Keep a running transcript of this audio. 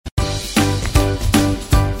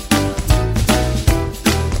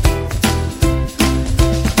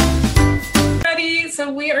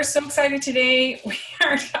So we are so excited today. We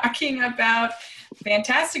are talking about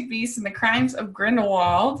Fantastic Beasts and the Crimes of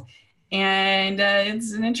Grindelwald. And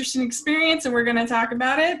it's an interesting experience, and we're going to talk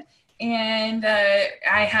about it. And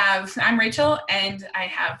I'm Rachel, and I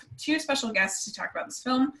have two special guests to talk about this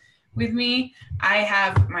film with me. I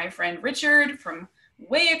have my friend Richard from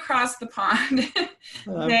way across the pond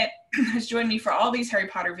that has joined me for all these Harry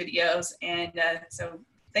Potter videos. And so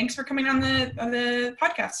thanks for coming on the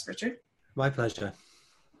podcast, Richard. My pleasure.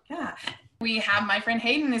 Yeah. We have my friend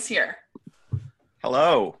Hayden is here.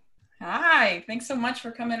 Hello. Hi. Thanks so much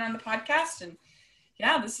for coming on the podcast. And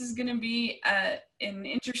yeah, this is going to be an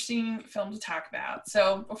interesting film to talk about.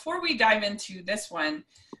 So before we dive into this one,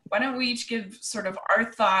 why don't we each give sort of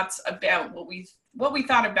our thoughts about what we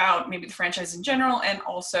thought about maybe the franchise in general and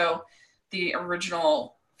also the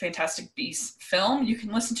original Fantastic Beasts film. You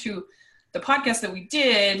can listen to the podcast that we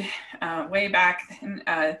did way back then,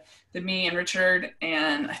 me and Richard,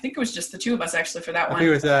 and I think it was just the two of us actually for that one. I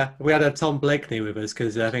think it was, we had a Tom Blakeney with us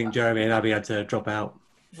because I think Jeremy and Abby had to drop out.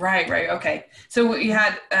 Right, okay. So we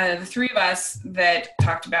had the three of us that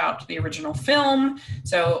talked about the original film.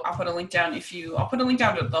 So I'll put a link down to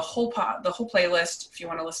the whole playlist. If you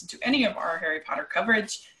want to listen to any of our Harry Potter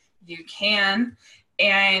coverage, you can.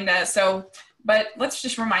 And but let's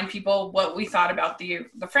just remind people what we thought about the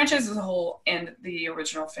franchise as a whole and the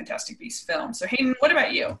original Fantastic Beasts film. So Hayden, what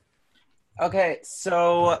about you? Okay,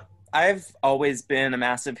 so I've always been a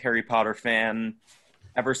massive Harry Potter fan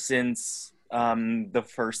ever since the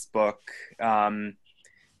first book. And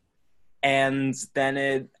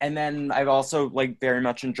then I've also very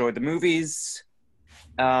much enjoyed the movies.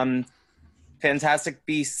 Fantastic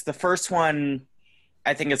Beasts, the first one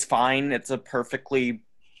I think is fine. It's a perfectly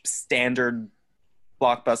standard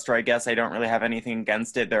blockbuster, I guess. I don't really have anything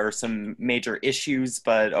against it. There are some major issues,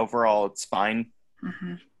 but overall it's fine.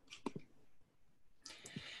 Mm-hmm.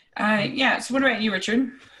 So what about you,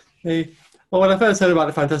 Richard? Hey. Well, when I first heard about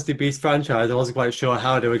the Fantastic Beasts franchise, I wasn't quite sure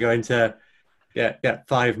how they were going to get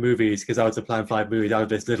 5 movies, because I was to plan 5 movies out of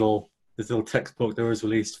this little textbook that was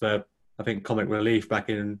released for, I think, Comic Relief back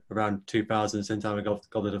in around 2000, same time I got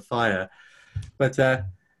Goblet of Fire. But I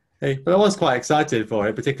was quite excited for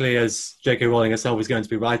it, particularly as J.K. Rowling herself was going to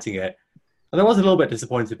be writing it. And I was a little bit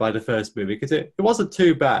disappointed by the first movie, because it wasn't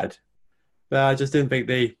too bad. But I just didn't think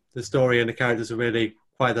the story and the characters were really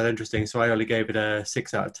quite that interesting, so I only gave it a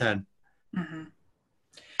 6 out of 10. Mm-hmm.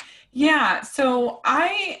 Yeah, so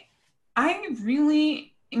I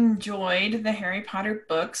really enjoyed the Harry Potter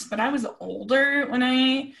books, but I was older when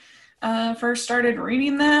I first started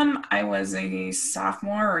reading them. I was a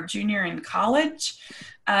sophomore or junior in college,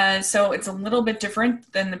 so it's a little bit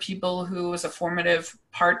different than the people who was a formative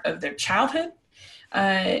part of their childhood.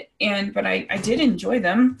 But I did enjoy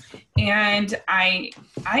them, and I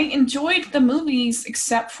enjoyed the movies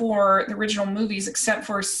except for the original movies, except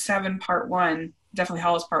for Seven Part 1, Deathly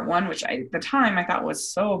Hallows Part 1, which at the time I thought was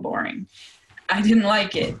so boring. I didn't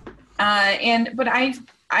like it.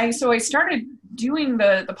 So I started doing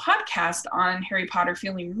the podcast on Harry Potter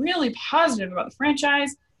feeling really positive about the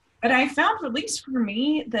franchise, but I found, at least for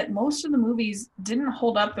me, that most of the movies didn't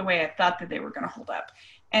hold up the way I thought that they were going to hold up.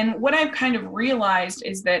 And what I've kind of realized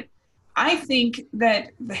is that I think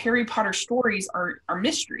that the Harry Potter stories are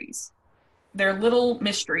mysteries. They're little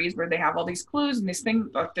mysteries where they have all these clues and these things,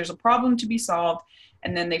 like there's a problem to be solved,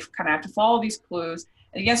 and then they kind of have to follow these clues.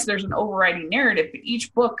 And yes, there's an overriding narrative, but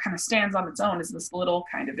each book kind of stands on its own as this little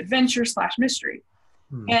kind of adventure / mystery.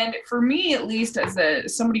 And for me, at least,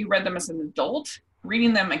 as somebody who read them as an adult,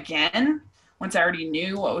 reading them again, once I already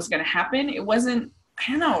knew what was going to happen, it wasn't,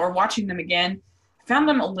 or watching them again, found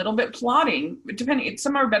them a little bit plotting, depending,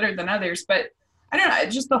 some are better than others, but I don't know,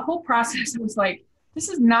 just the whole process was like, this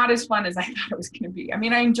is not as fun as I thought it was going to be. I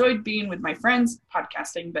mean, I enjoyed being with my friends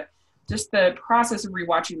podcasting, but just the process of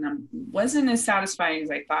rewatching them wasn't as satisfying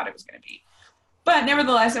as I thought it was going to be. But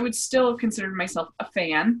nevertheless, I would still consider myself a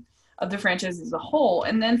fan of the franchise as a whole.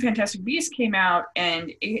 And then Fantastic Beasts came out,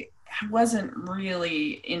 and I wasn't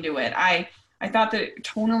really into it. I thought that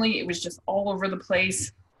tonally it was just all over the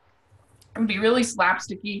place. It would be really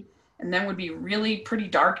slapsticky, and then would be really pretty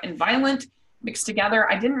dark and violent mixed together.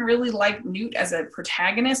 I didn't really like Newt as a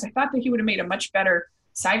protagonist. I thought that he would have made a much better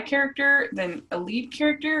side character than a lead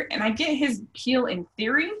character, and I get his appeal in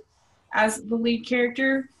theory as the lead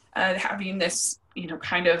character, having this,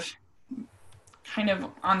 kind of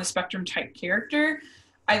on the spectrum type character.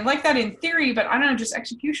 I like that in theory, but I don't know, just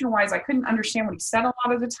execution-wise, I couldn't understand what he said a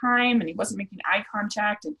lot of the time, and he wasn't making eye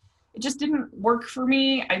contact, and it just didn't work for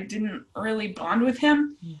me. I didn't really bond with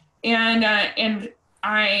him. And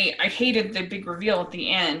I hated the big reveal at the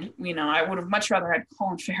end. I would have much rather had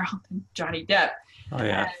Colin Farrell than Johnny Depp. Oh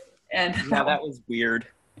yeah. And Yeah, that was weird.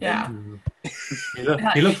 yeah.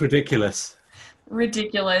 He looked ridiculous.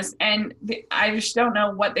 Ridiculous. And I just don't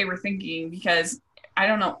know what they were thinking, because I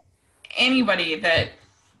don't know anybody that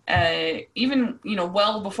even,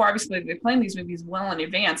 well before, obviously they planned these movies well in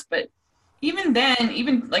advance, but even then,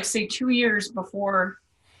 even like say 2 years before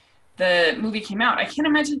the movie came out, I can't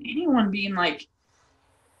imagine anyone being like,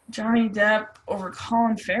 Johnny Depp over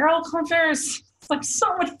Colin Farrell. Colin Farrell's like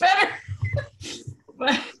so much better.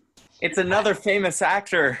 But it's another famous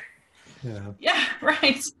actor. Yeah,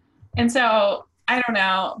 right. And so I don't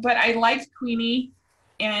know, but I liked Queenie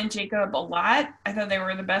and Jacob a lot. I thought they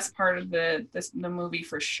were the best part of the movie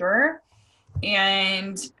for sure.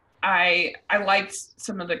 And I liked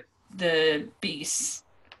some of the beasts.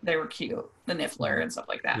 They were cute, the Niffler and stuff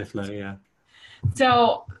like that. Niffler, yeah.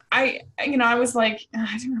 So I was like,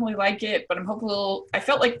 I didn't really like it, but I'm hopeful. I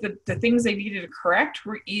felt like the things they needed to correct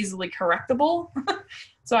were easily correctable.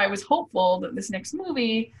 So I was hopeful that this next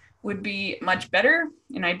movie would be much better,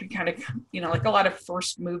 and I'd be kind of, like a lot of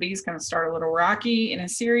first movies kind of start a little rocky in a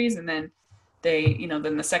series, and then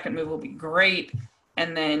then the second movie will be great,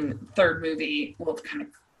 and then third movie will kind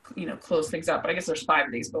of, close things up. But I guess there's 5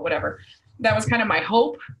 of these, but whatever. That was kind of my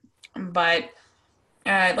hope. But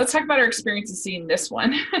let's talk about our experiences seeing this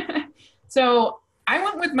one. So I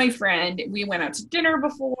went with my friend. We went out to dinner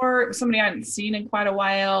before. It was somebody I hadn't seen in quite a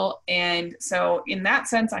while. And so in that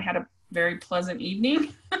sense, I had a very pleasant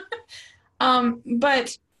evening.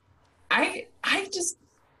 But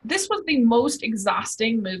this was the most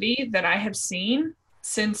exhausting movie that I have seen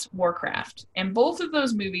since Warcraft. And both of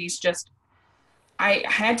those movies I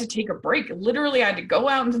had to take a break. Literally, I had to go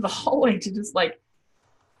out into the hallway to just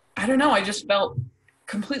I don't know, I just felt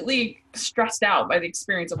completely stressed out by the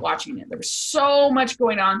experience of watching it. There was so much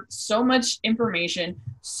going on, so much information,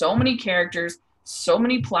 so many characters, so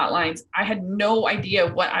many plot lines. I had no idea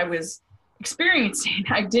what I was experiencing.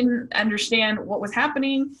 I didn't understand what was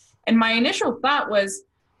happening. And my initial thought was,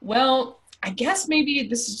 well, I guess maybe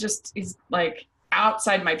this is like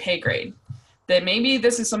outside my pay grade. That maybe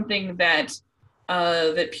this is something that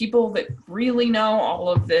that people that really know all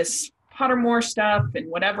of this Pottermore stuff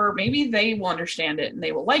and whatever, maybe they will understand it and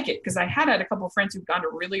they will like it. Because I had a couple of friends who've gone to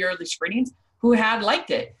really early screenings who had liked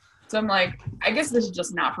it. So I'm like, I guess this is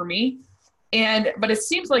just not for me. But it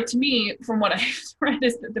seems like to me, from what I've read,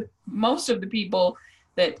 is that most of the people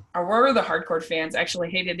that were the hardcore fans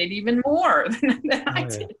actually hated it even more than I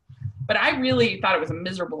did. But I really thought it was a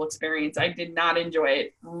miserable experience. I did not enjoy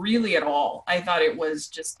it really at all. I thought it was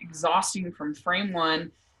just exhausting from frame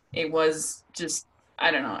one. It was just,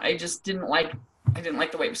 I don't know. I didn't like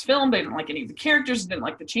the way it was filmed. I didn't like any of the characters. I didn't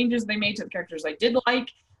like the changes they made to the characters I did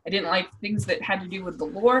like. I didn't like things that had to do with the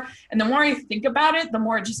lore. And the more I think about it, the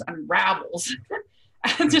more it just unravels.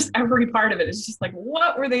 Just every part of it is just like,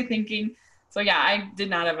 what were they thinking? So yeah, I did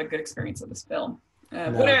not have a good experience with this film. No.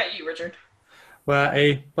 What about you, Richard? Well,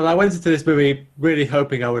 I went into this movie really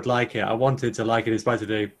hoping I would like it. I wanted to like it in spite of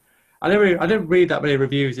I didn't read that many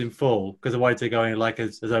reviews in full because I wanted to go in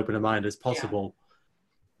as open a mind as possible.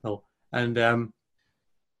 Yeah.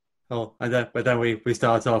 But then we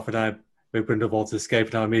start off and we Grindelwald's escape,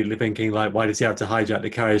 and I'm immediately thinking, like, why does he have to hijack the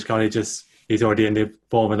carriage? Can't he he's already in the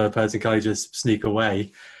form of another person, can't he just sneak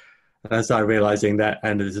away? And I started realizing that,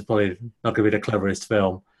 and this is probably not going to be the cleverest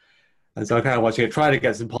film. And so I kind of watching it, trying to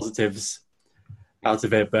get some positives out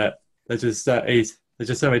of it, but there's just so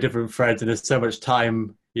many different threads, and there's so much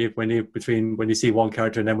time when you see one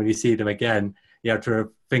character and then when you see them again, you have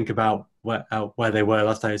to think about where they were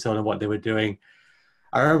last time you saw them, what they were doing.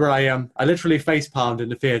 I remember I literally face palmed in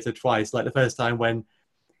the theatre twice. Like the first time when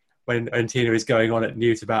Tina is going on at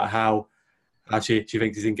Newt about how she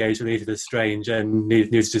thinks he's engaged with Newt is strange, and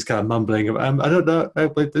Newt's just kind of mumbling. I don't know,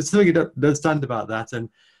 but there's something you don't understand about that. And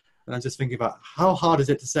I'm just thinking about how hard is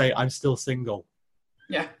it to say I'm still single.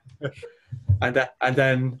 Yeah. And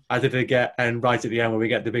then I did it again, and right at the end when we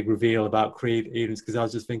get the big reveal about Creed Edens, because I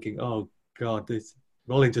was just thinking, oh God,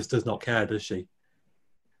 Rowling just does not care, does she?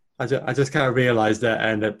 I just kind of realised that,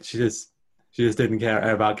 and that she just didn't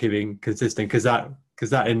care about keeping consistent, because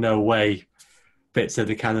that in no way fits in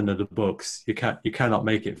the canon of the books. You cannot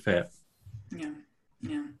make it fit.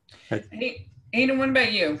 Yeah. Hey, Aidan, what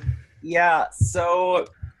about you? Yeah, so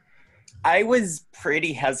I was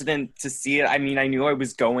pretty hesitant to see it. I mean, I knew I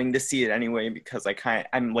was going to see it anyway because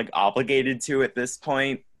I'm like obligated to at this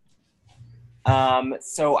point.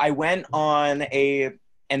 So I went on an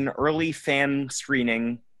early fan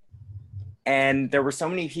screening, and there were so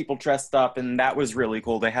many people dressed up, and that was really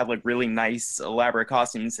cool. They had like really nice, elaborate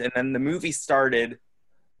costumes. And then the movie started,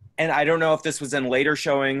 and I don't know if this was in later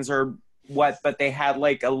showings or what, but they had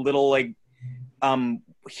like a little like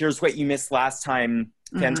Here's What You Missed Last Time,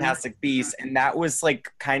 Fantastic Beasts, and that was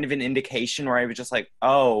like kind of an indication where I was just like,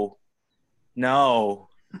 oh no.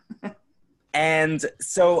 And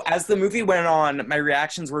so as the movie went on, my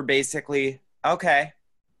reactions were basically, okay,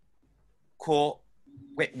 cool.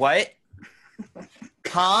 Wait, what?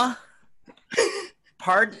 Huh?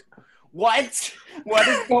 Pardon? What? What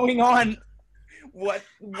is going on? What?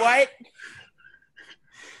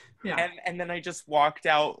 Yeah. And then I just walked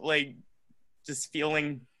out, like, just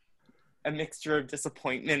feeling a mixture of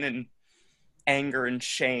disappointment and anger and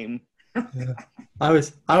shame. Yeah. I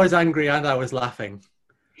was angry and I was laughing.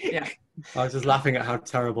 Yeah. I was just laughing at how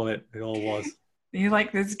terrible it all was. You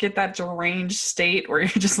like this get that deranged state where you're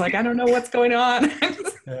just like, I don't know what's going on.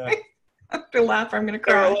 Yeah. I have to laugh or I'm gonna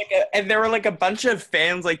cry. There were like a bunch of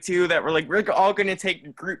fans like too that were like, we're all gonna take a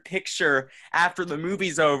group picture after the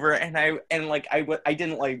movie's over, and I didn't like,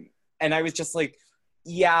 and I was just like,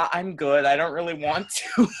 yeah, I'm good. I don't really want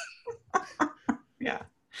to. Yeah.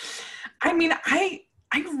 I mean, I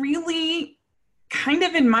really kind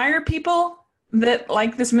of admire people that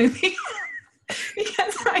like this movie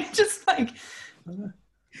because I just like,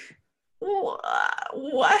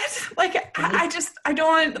 what? Like, I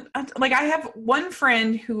don't, like, I have one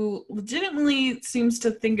friend who legitimately seems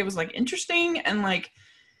to think it was like interesting and like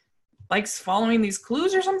likes following these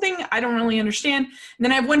clues or something. I don't really understand. And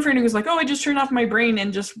then I have one friend who was like, oh, I just turned off my brain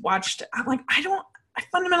and just watched. I'm like, I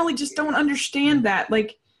fundamentally just don't understand that.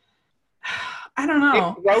 Like, I don't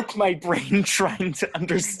know. It broke my brain trying to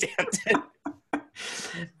understand it.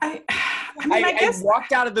 I mean, I guess I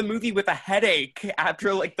walked out of the movie with a headache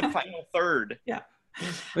after like the final third. Yeah.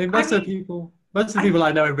 I mean, most of the people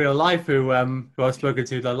I know in real life who I've spoken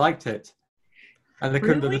to, they liked it, and they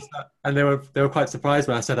couldn't Really? understand, and they were quite surprised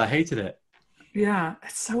when I said I hated it. Yeah,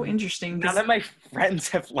 it's so interesting. None of my friends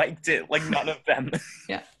have liked it. Like none of them.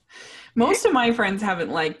 Yeah. Most of my friends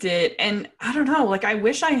haven't liked it, and I don't know, like I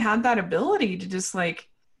wish I had that ability to just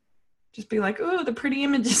be like, oh, the pretty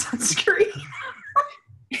images on screen.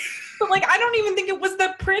 But like, I don't even think it was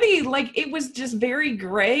that pretty. Like, it was just very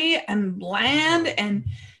gray and bland, and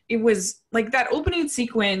it was like that opening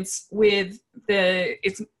sequence with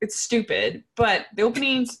it's stupid, but the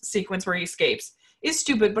opening sequence where he escapes is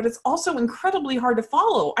stupid, but it's also incredibly hard to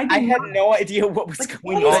follow. I had no idea what was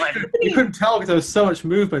going on. You couldn't tell because there was so much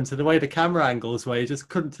movement and the way the camera angles were, you just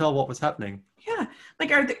couldn't tell what was happening. Yeah,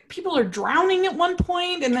 like people are drowning at one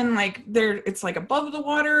point, and then like it's like above the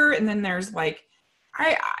water, and then there's like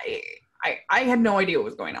I had no idea what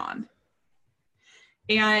was going on.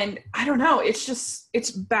 And I don't know,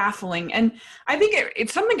 it's baffling. And I think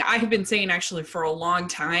it's something I have been saying actually for a long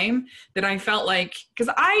time, that I felt like,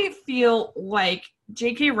 because I feel like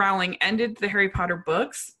J.K. Rowling ended the Harry Potter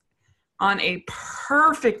books on a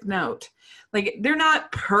perfect note. Like, they're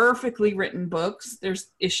not perfectly written books.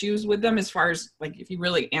 There's issues with them as far as like if you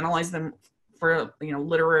really analyze them for,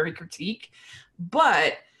 literary critique.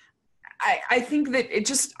 But I think that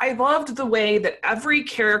I loved the way that every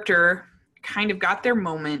character kind of got their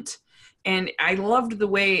moment. And I loved the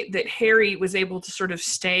way that Harry was able to sort of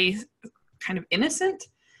stay kind of innocent.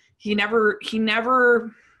 He never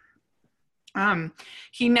kind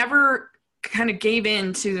of gave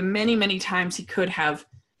in to the many, many times he could have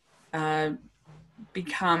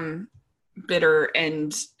become bitter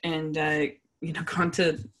and gone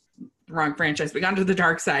to the wrong franchise, but gone to the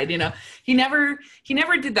dark side. He never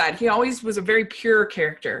did that. He always was a very pure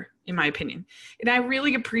character, in my opinion. And I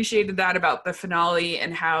really appreciated that about the finale,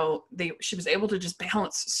 and how she was able to just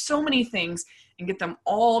balance so many things and get them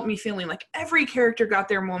all, me feeling like every character got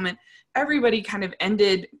their moment. Everybody kind of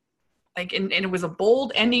ended like, and it was a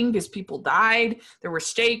bold ending because people died. There were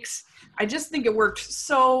stakes. I just think it worked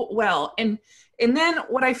so well. And then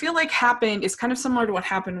what I feel like happened is kind of similar to what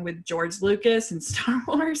happened with George Lucas and Star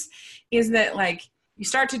Wars, is that like you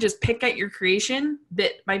start to just pick at your creation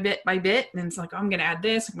bit by bit by bit. And it's like, oh, I'm going to add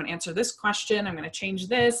this. I'm going to answer this question. I'm going to change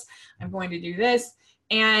this. I'm going to do this.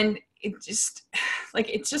 And it just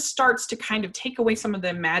starts to kind of take away some of the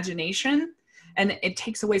imagination, and it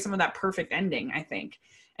takes away some of that perfect ending, I think.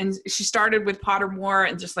 And she started with Pottermore,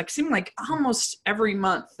 and just like seemed like almost every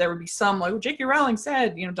month there would be some like, J.K. Rowling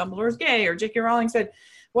said, Dumbledore's gay, or J.K. Rowling said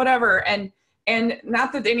whatever. And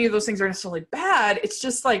not that any of those things are necessarily bad. It's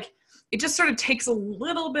just like, it just sort of takes a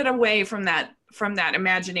little bit away from that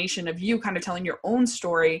imagination of you kind of telling your own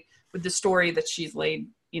story with the story that she's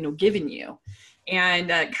given you. And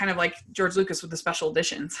kind of like George Lucas with the special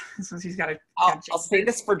editions. Since he's got I'll say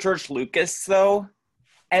this for George Lucas, though.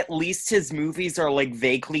 At least his movies are like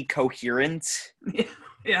vaguely coherent.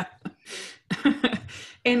 Yeah.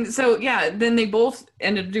 And so, yeah, then they both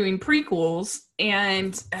ended up doing prequels.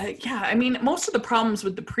 And yeah, I mean, most of the problems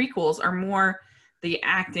with the prequels are more the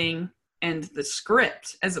acting and the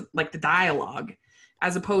script, as like the dialogue,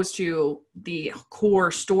 as opposed to the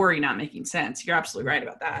core story not making sense. You're absolutely right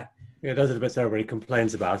about that. Yeah, those are the bits everybody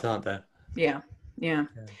complains about, aren't they? Yeah.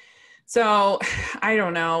 So I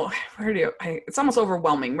don't know. It's almost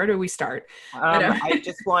overwhelming. Where do we start? I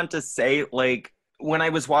just want to say, like, when I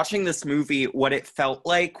was watching this movie, what it felt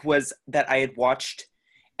like was that I had watched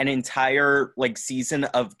an entire like season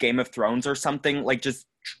of Game of Thrones or something, like just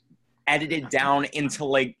edited down into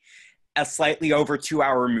like a slightly over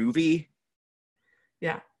 2-hour movie.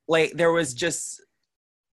 Yeah. Like there was just,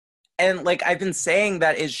 and like I've been saying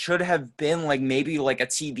that it should have been like maybe like a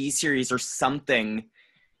TV series or something,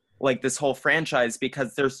 like this whole franchise,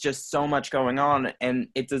 because there's just so much going on, and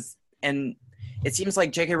it seems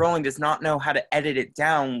like J.K. Rowling does not know how to edit it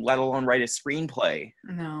down, let alone write a screenplay.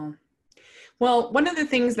 No. Well, one of the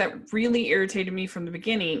things that really irritated me from the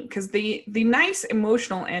beginning, because the nice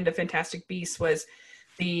emotional end of Fantastic Beasts was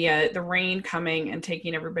the rain coming and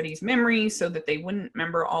taking everybody's memories so that they wouldn't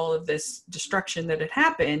remember all of this destruction that had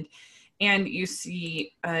happened. And you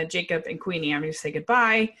see Jacob and Queenie having to say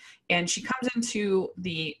goodbye, and she comes into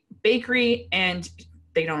the bakery and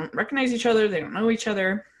they don't recognize each other, they don't know each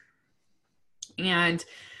other. And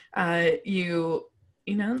you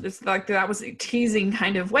know, it's like that was a teasing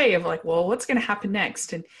kind of way of like, well, what's going to happen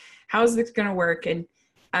next, and how is this going to work? And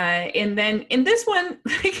then in this one,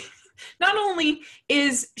 like, not only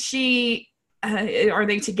is she are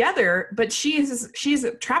they together, but she's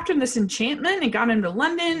trapped in this enchantment and got into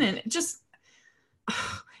London, and it just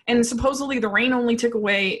and supposedly the rain only took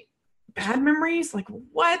away bad memories. Like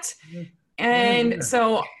what? And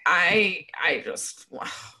so I just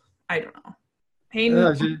I don't know.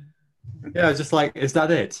 Hayden, yeah, just like, is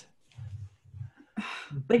that it?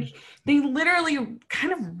 Like they literally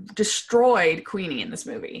kind of destroyed Queenie in this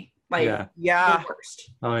movie. Like yeah. The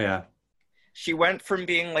worst. Oh yeah. She went from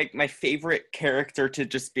being like my favorite character to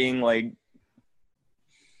just being like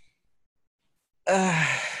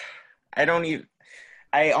I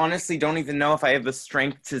honestly don't even know if I have the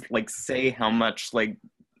strength to like say how much like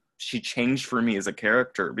she changed for me as a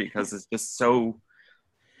character, because it's just so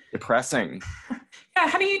depressing. Yeah,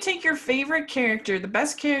 how do you take your favorite character, the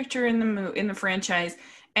best character in the franchise,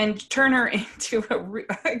 and turn her into a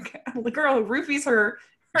girl who roofies her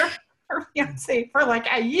fiance for like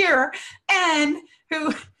a year, and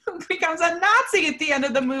who becomes a Nazi at the end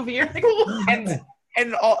of the movie? You're like, what?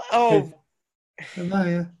 And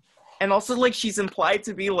also, like, she's implied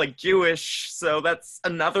to be like Jewish, so that's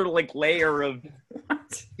another like layer of.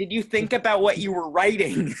 What? Did you think about what you were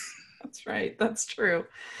writing? That's right. That's true.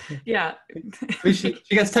 Yeah. She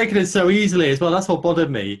gets taken in so easily as well. That's what bothered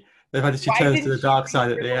me. The fact that she turns to the dark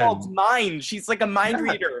side at the end. Mind. She's like a mind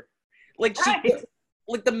reader. Like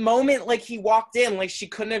like the moment like he walked in, like she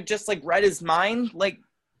couldn't have just like read his mind. Like.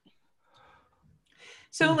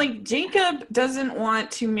 So like Jacob doesn't want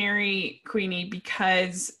to marry Queenie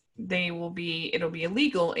because it'll be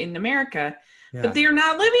illegal in America, but they're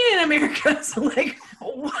not living in America. So like,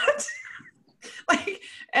 what? Like,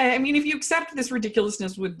 I mean, if you accept this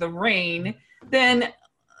ridiculousness with the rain, then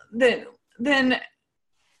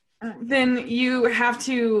you have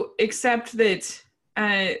to accept that,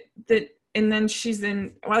 and then she's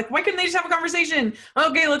then like, why couldn't they just have a conversation?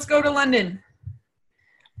 Okay, let's go to London.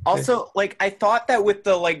 Also, like, I thought that with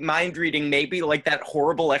the like mind reading, maybe like that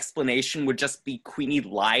horrible explanation would just be Queenie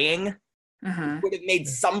lying. It would have made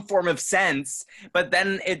some form of sense, but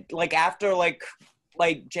then it like after like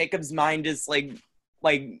Jacob's mind is like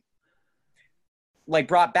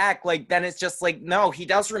brought back, like then it's just like, no, he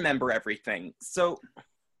does remember everything. So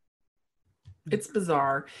it's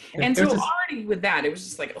bizarre. And so already with that, it was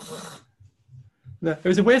just like, ugh. No, it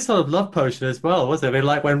was a weird sort of love potion as well, wasn't it? I mean,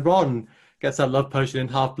 like when Ron gets that love potion in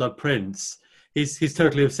Half-Blood Prince, he's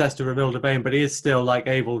totally obsessed with Romilda Bain, but he is still like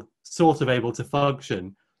able to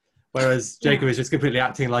function. Whereas Jacob is just completely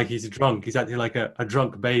acting like he's drunk. He's acting like a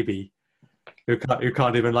drunk baby who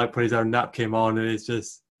can't even like put his own napkin on,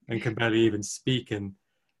 and can barely even speak, and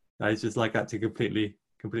he's just like acting completely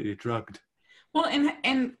drugged. Well,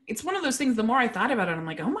 and it's one of those things, the more I thought about it, I'm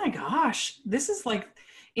like, oh my gosh, this is like,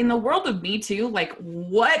 in the world of Me Too, like,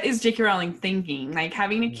 what is J.K. Rowling thinking? Like,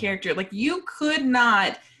 having a character, like, they could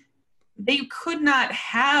not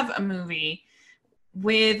have a movie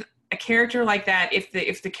with a character like that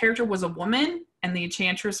if the character was a woman and the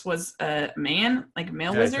Enchantress was a man, like a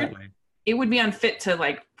male wizard. Exactly. It would be unfit to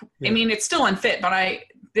like. Yeah. I mean, it's still unfit, but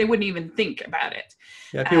they wouldn't even think about it.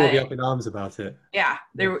 Yeah, people would be up in arms about it. Yeah,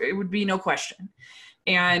 it would be no question.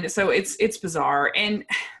 And so it's bizarre. And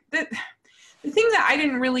the thing that I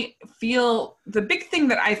didn't really feel, the big thing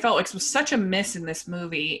that I felt like was such a miss in this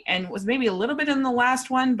movie, and was maybe a little bit in the last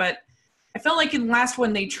one, but I felt like in the last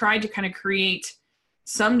one they tried to kind of create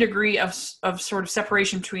some degree of sort of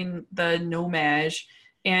separation between the Nomage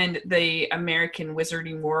and the American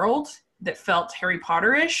wizarding world that felt Harry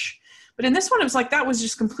Potter-ish. But in this one, it was like that was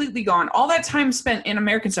just completely gone. All that time spent in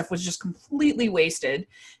American stuff was just completely wasted.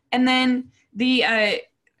 And then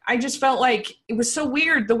I just felt like it was so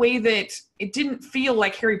weird the way that it didn't feel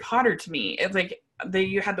like Harry Potter to me. It's like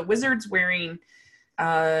you had the wizards wearing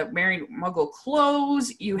Muggle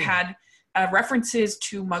clothes. You had references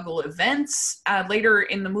to Muggle events. Later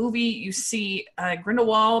in the movie, you see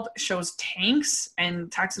Grindelwald shows tanks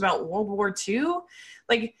and talks about World War II.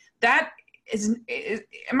 Like that is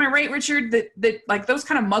am I right, Richard? That like those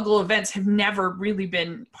kind of Muggle events have never really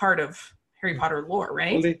been part of Harry Potter lore,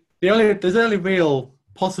 right? Well, there's only real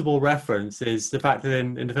possible reference is the fact that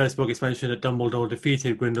in the first book it's mentioned that Dumbledore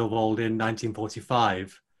defeated Grindelwald in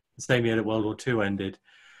 1945, the same year that World War II ended.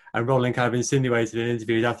 And Rowling kind of insinuated in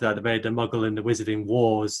interviews after that the Muggle and the Wizarding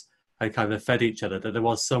Wars had kind of fed each other, that there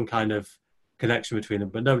was some kind of connection between them,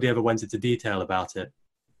 but nobody ever went into detail about it.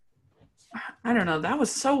 I don't know. That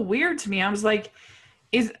was so weird to me. I was like,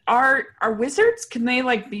 are wizards, can they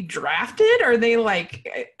like be drafted? Are they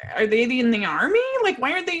in the army? Like,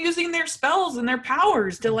 why aren't they using their spells and their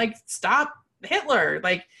powers to like stop Hitler?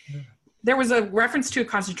 Like, there was a reference to a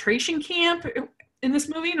concentration camp in this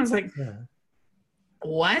movie, and I was like,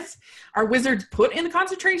 what? Are wizards put in the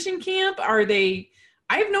concentration camp? Are they?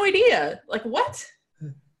 I have no idea. Like, what?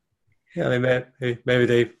 Yeah,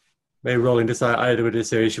 maybe Rowling decided with this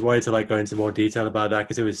series she wanted to like go into more detail about that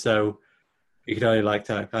because it was so. You could only like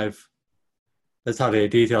to kind of. There's hardly any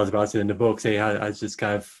details about it in the book, so you had just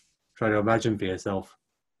kind of trying to imagine for yourself.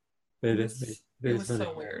 It was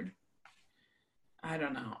so weird. I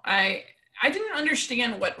don't know. I didn't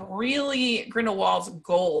understand what really Grindelwald's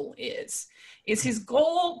goal is. Is his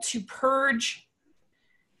goal to purge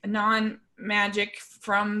non-magic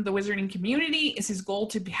from the wizarding community? Is his goal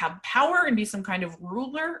to have power and be some kind of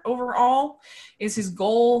ruler overall? Is his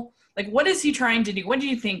goal, like, what is he trying to do? What do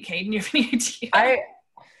you think, Caden? Do you have any idea?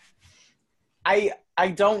 I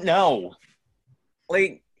don't know.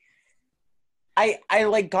 Like, I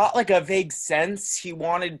like got like a vague sense he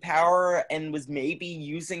wanted power and was maybe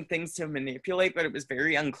using things to manipulate, but it was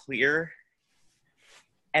very unclear.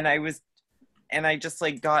 And I just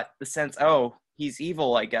like got the sense, oh, he's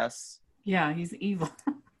evil, I guess. Yeah, he's evil.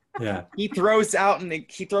 Yeah. He throws an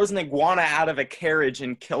iguana out of a carriage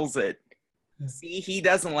and kills it. See, he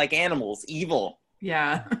doesn't like animals. Evil.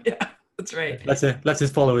 Yeah, that's right. Let his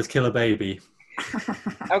followers kill a baby.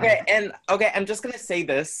 Okay, I'm just gonna say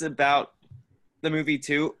this about the movie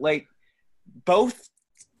too. Like, both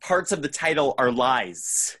parts of the title are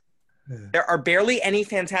lies. There are barely any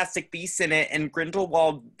Fantastic Beasts in it, and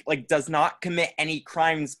Grindelwald like does not commit any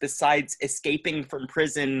crimes besides escaping from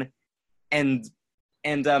prison and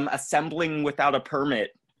assembling without a permit.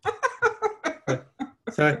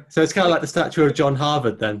 So it's kind of like the statue of John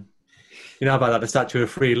Harvard, then. You know about that, the statue of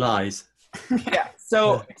Three Lies. Yeah.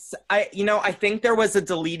 So I think there was a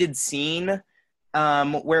deleted scene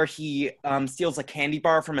where he steals a candy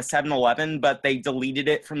bar from a 7-Eleven, but they deleted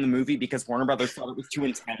it from the movie because Warner Brothers thought it was too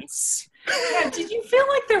intense. Yeah, did you feel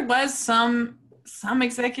like there was some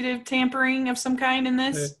executive tampering of some kind in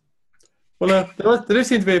this? Well, there did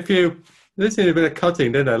seem to be a few. There did seem to be a bit of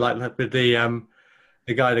cutting, didn't there? Like with the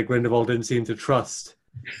guy that Grindelwald didn't seem to trust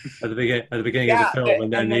at the beginning of the film,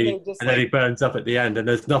 and then he burns up at the end, and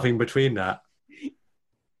there's nothing between that.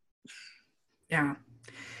 Yeah,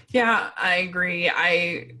 I agree.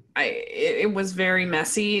 It was very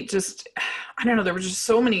messy. Just, I don't know. There were just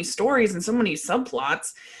so many stories and so many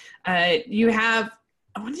subplots. You have,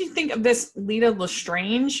 what did you think of this Leta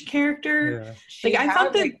Lestrange character? Yeah. I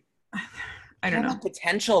thought that, I don't know.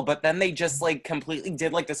 Potential, but then they just like completely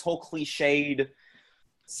did like this whole cliched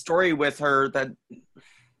story with her that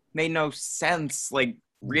made no sense, like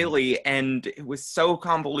really, and it was so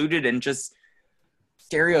convoluted and just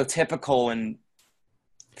stereotypical and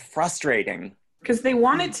frustrating. Because they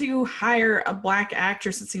wanted to hire a black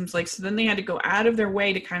actress, it seems like, so then they had to go out of their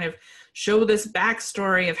way to kind of show this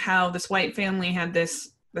backstory of how this white family had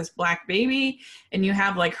this black baby, and you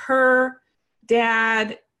have like her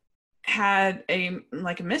dad had a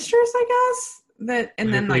mistress, I guess.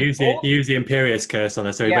 He used the Imperius curse on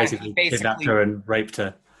her, so he basically kidnapped her and raped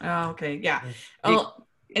her. Oh, okay, yeah.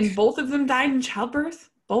 And both of them died in childbirth?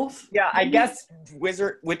 Both? Yeah, I guess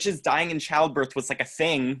witches dying in childbirth was like a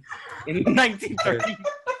thing in the 1930s.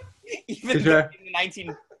 Even in the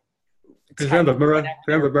Because remember,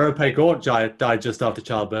 Mirape Gort died just after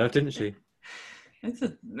childbirth, didn't she? It's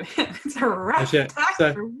a rough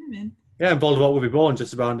time for women. Yeah, and Voldemort will be born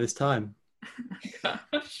just around this time. Oh my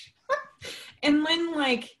gosh. And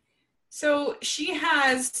then, so she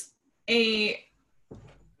has a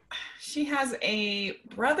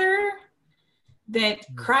brother that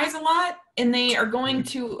cries a lot, and they are going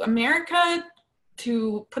to America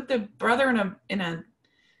to put the brother in a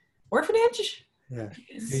orphanage. Yeah,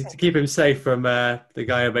 to keep him safe from the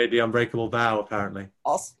guy who made the unbreakable vow, apparently.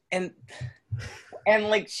 Also, and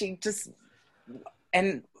she just,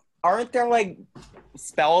 and aren't there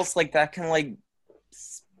spells that can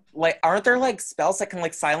aren't there spells that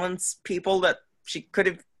can silence people that she could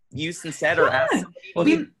have used instead or asked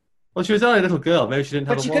somebody? Well, she was only a little girl. Maybe she didn't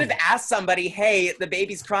have. But she could have asked somebody, "Hey, the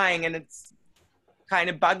baby's crying and it's kind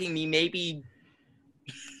of bugging me. Maybe,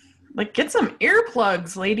 get some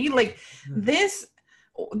earplugs, lady." This,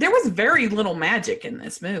 there was very little magic in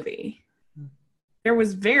this movie. There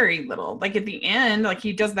was very little. At the end,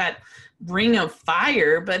 he does that ring of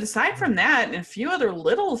fire, but aside from that, and a few other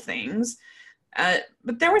little things,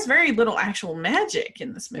 but there was very little actual magic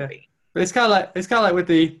in this movie. Yeah. But it's kind of like with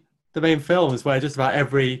the main films where just about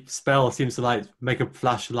every spell seems to make a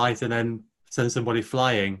flash light and then send somebody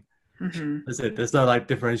flying. Mm-hmm. That's it. There's no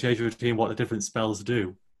differentiation between what the different spells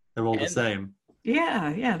do. They're all the same.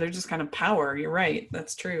 Yeah, they're just kind of power. You're right.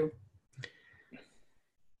 That's true.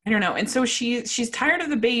 I don't know. And so she's tired of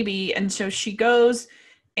the baby, and so she goes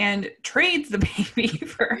and trades the baby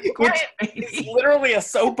for a quiet baby. It's literally a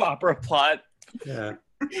soap opera plot. Yeah.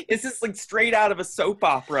 It's just straight out of a soap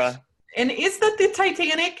opera. And is that the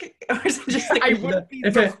Titanic? Or is it just I wouldn't be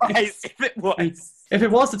surprised if it was. If it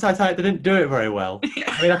was the Titanic, they didn't do it very well.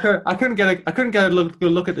 I mean, I couldn't get a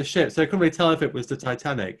good look at the ship, so I couldn't really tell if it was the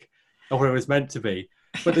Titanic or what it was meant to be.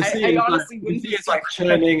 But the sea is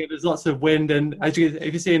churning, and there's lots of wind, and if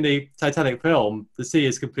you see in the Titanic film, the sea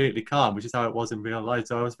is completely calm, which is how it was in real life.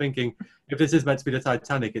 So I was thinking, if this is meant to be the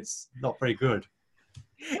Titanic, it's not very good.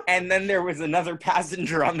 And then there was another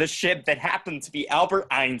passenger on the ship that happened to be Albert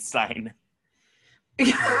Einstein.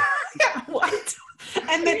 What?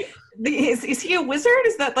 And then is he a wizard?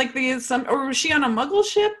 Is that or was she on a Muggle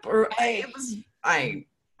ship? Or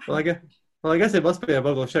Well, I guess it must be a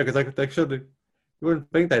Muggle ship because they should. You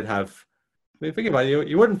wouldn't think they'd have. I mean, think about it.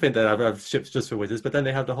 You wouldn't think they'd have ships just for wizards, but then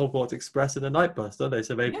they have the Hogwarts Express and the Night Bus, don't they?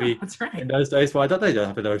 So maybe that's right. In those days, why don't they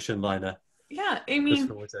have an ocean liner? Yeah, I mean, just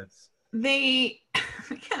for wizards? They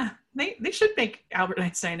should make Albert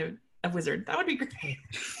Einstein a wizard. That would be great.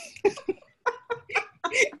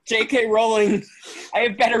 J.K. Rowling, I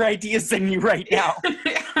have better ideas than you right now.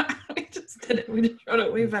 Yeah, we just did it. We just showed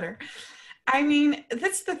it way better. I mean,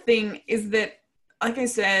 that's the thing is that, like I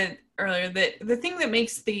said earlier, that the thing that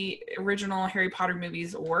makes the original Harry Potter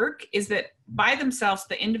movies work is that by themselves,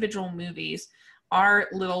 the individual movies are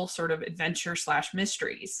little sort of adventure /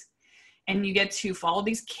 mysteries. And you get to follow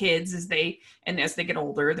these kids as they get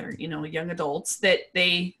older, they're, young adults, that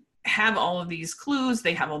they have all of these clues.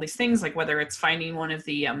 They have all these things, like whether it's finding one of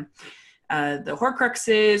the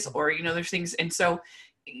Horcruxes or, there's things. And so,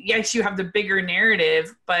 yes, you have the bigger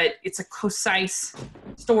narrative, but it's a concise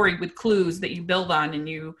story with clues that you build on and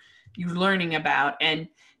you're learning about. And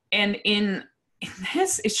in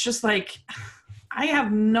this, it's just I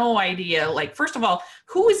have no idea. First of all,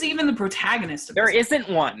 who is even the protagonist of this? There isn't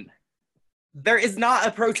one. There is not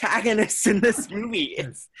a protagonist in this movie.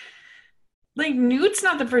 It's Newt's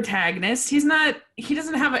not the protagonist. He has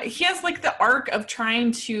the arc of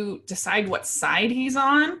trying to decide what side he's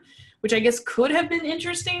on, which I guess could have been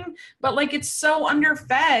interesting, but it's so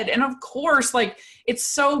underfed. And of course, it's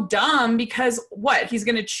so dumb because he's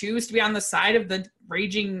going to choose to be on the side of the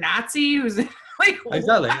raging Nazi who's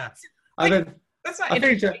exactly. Yeah. That's not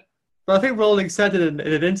interesting. But I think Rowling said in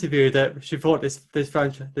an interview that she thought this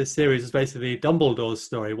series was basically Dumbledore's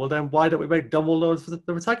story. Well, then why don't we make Dumbledore the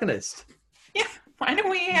protagonist? Yeah, why don't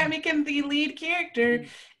we make him the lead character?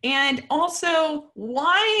 And also,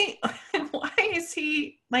 why is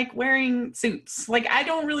he wearing suits? I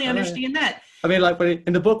don't really understand that. I mean,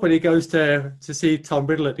 in the book when he goes to see Tom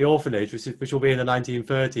Riddle at the orphanage, which will be in the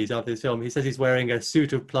 1930s after this film, he says he's wearing a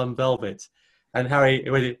suit of plum velvet. And Harry,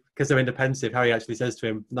 because they're in the pensive, Harry actually says to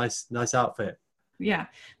him, "Nice outfit." Yeah,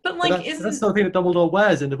 but that's the thing that Dumbledore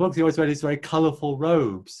wears in the books. He always wears these very colourful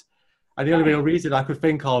robes, and the only real reason I could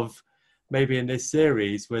think of, maybe in this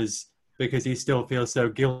series, was because he still feels so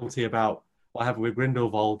guilty about what happened with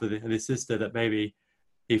Grindelwald and his sister that maybe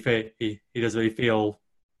he doesn't really feel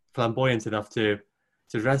flamboyant enough to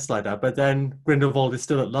dress like that. But then Grindelwald is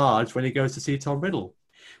still at large when he goes to see Tom Riddle.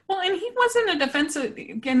 Well, and he wasn't a defense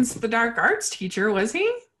against the dark arts teacher, was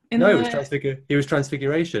he? No, it was He was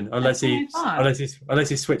Transfiguration, unless That's what I thought. unless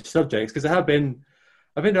he switched subjects. Because I've been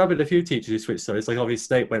a few teachers who switched subjects. Like obviously,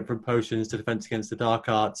 Snape went from potions to Defense Against the Dark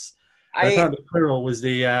Arts. But I apparently, Quirrell was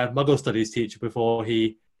the Muggle Studies teacher before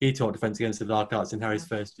he taught Defense Against the Dark Arts in Harry's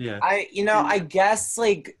first year. I guess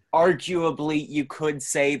like arguably you could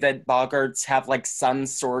say that Boggarts have like some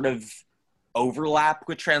sort of overlap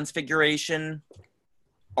with Transfiguration.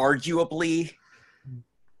 Arguably,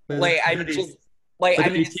 like I'm just like I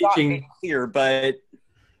mean it's not made clear, but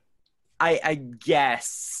I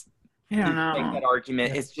guess I don't make know. that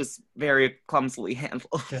argument. It's just very clumsily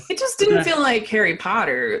handled. It just didn't feel like Harry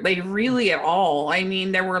Potter, like really at all. I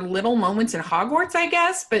mean, there were little moments in Hogwarts, I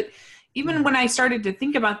guess, but even when I started to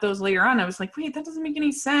think about those later on, I was like, wait, that doesn't make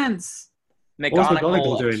any sense.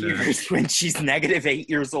 McGonagall appears when she's -8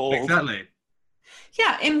 years old. Exactly.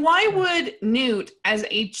 Yeah, and why would Newt, as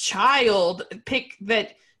a child, pick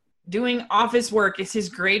that doing office work is his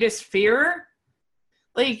greatest fear?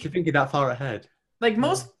 Like, You're thinking that far ahead. Like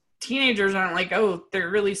most teenagers aren't like, oh, they're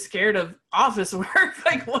really scared of office work.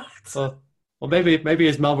 Like what? Well, maybe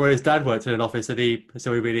his mum or his dad worked in an office, so he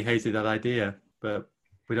really hated that idea. But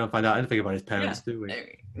we don't find out anything about his parents, do we?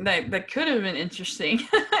 That could have been interesting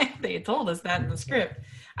if they had told us that in the script.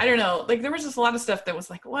 I don't know. Like there was just a lot of stuff that was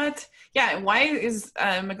like, what? Yeah, why is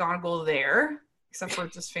McGonagall there? Except for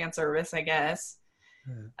just fan service, I guess.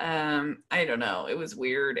 Yeah. I don't know. It was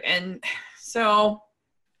weird. And so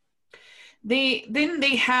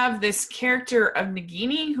they have this character of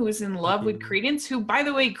Nagini who is in love with Credence, who, by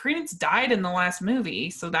the way, Credence died in the last movie,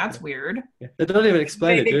 so that's weird. Yeah. They don't even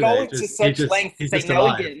explain it, do they? They go to such lengths to say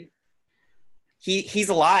no again. He's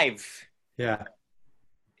alive. Yeah.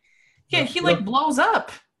 Yeah, he like blows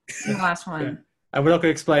up in the last one. Yeah. And we're not going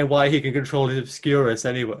to explain why he can control his Obscurus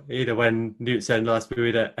anyway, either, when Newt said in the last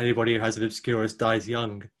movie that anybody who has an Obscurus dies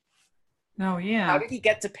young. Oh, yeah. How did he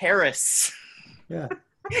get to Paris? Yeah.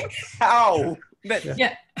 How?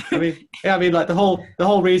 Yeah. I mean, like the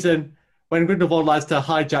whole reason when Grindelwald likes to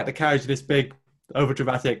hijack the carriage of this big,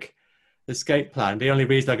 overdramatic escape plan, the only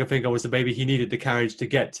reason I could think of was that maybe he needed the carriage to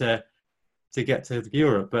get to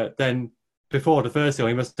Europe. But then before the first film,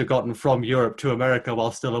 he must have gotten from Europe to America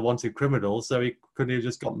while still a wanted criminal, so he couldn't have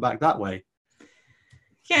just gotten back that way.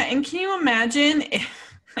 Yeah, and can you imagine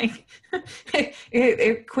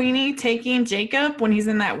if Queenie taking Jacob when he's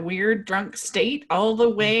in that weird drunk state all the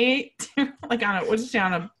way to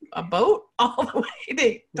on a boat all the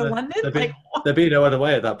way to London? There'd be no other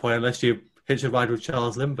way at that point unless you hitch a ride with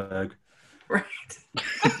Charles Lindbergh. Right.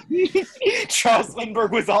 Charles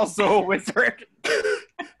Lindbergh was also a wizard.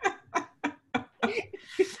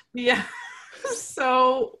 Yeah.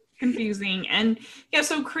 So confusing. And yeah,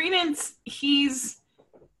 so Credence, he's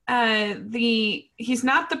not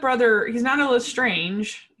the brother, he's not a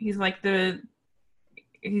Lestrange. He's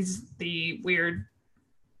the weird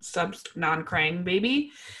non-crying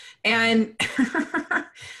baby. And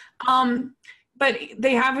but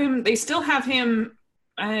they still have him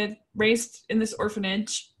raised in this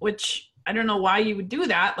orphanage, which I don't know why you would do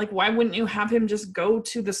that. Like, why wouldn't you have him just go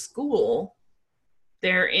to the school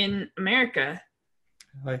there in America?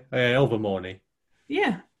 Ilvermorny.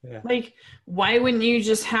 Yeah. Like, why wouldn't you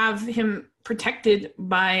just have him protected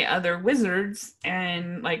by other wizards,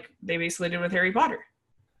 and like they basically did with Harry Potter?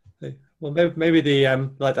 Well, maybe the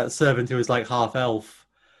like that servant who was like half elf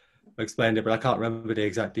explained it, but I can't remember the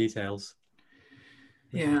exact details.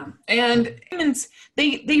 Yeah, and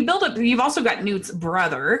they build up. You've also got Newt's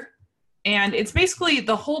brother, and it's basically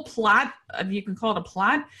the whole plot. You can call it a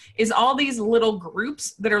plot. Is all these little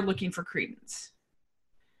groups that are looking for Credence.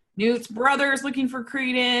 Newt's brother is looking for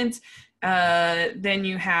Credence. Then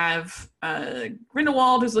you have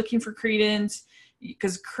Grindelwald who's looking for Credence,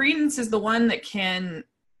 because Credence is the one that can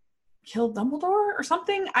kill Dumbledore or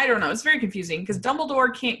something. I don't know. It's very confusing because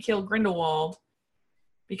Dumbledore can't kill Grindelwald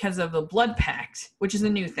because of the blood pact, which is a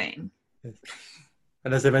new thing.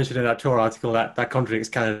 And as they mentioned in that Tor article, that contradicts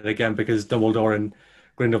canon again, because Dumbledore and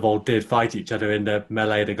Grindelwald did fight each other in the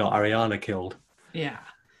melee that got Ariana killed. Yeah,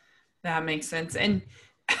 that makes sense. And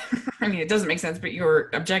I mean, it doesn't make sense, but your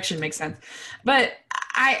objection makes sense. But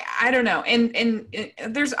I don't know. And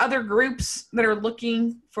there's other groups that are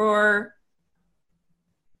looking for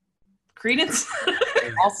Credence.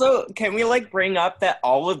 Also, can we bring up that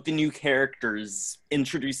all of the new characters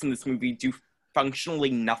introduced in this movie do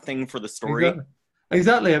functionally nothing for the story?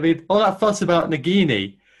 Exactly. I mean, all that fuss about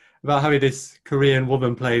Nagini, about having this Korean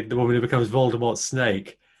woman played the woman who becomes Voldemort's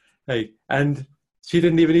snake. Hey, and she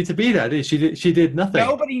didn't even need to be there, did she? She did nothing.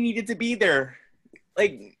 Nobody needed to be there,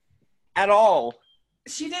 at all.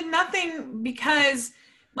 She did nothing because,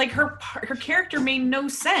 her character made no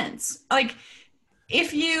sense.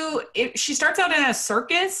 if she starts out in a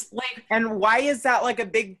circus, like, And why is that like a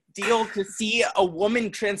big deal to see a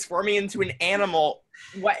woman transforming into an animal?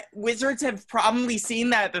 What wizards have probably seen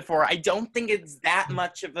that before. I don't think it's that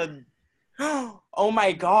much of a oh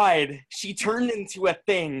my god, she turned into a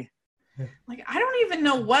thing. like I don't even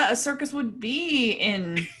know what a circus would be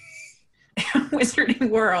in Wizarding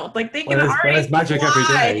World. Like they can already there's magic every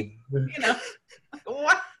fly, day. you know.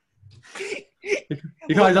 What?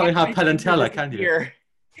 You can't exactly have Penn and Teller, can you? Here.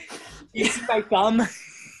 You see my thumb?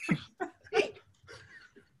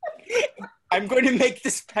 I'm going to make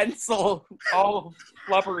this pencil all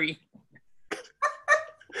flubbery.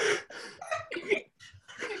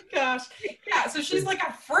 Gosh. Yeah, so she's like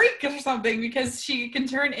a freak or something because she can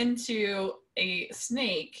turn into a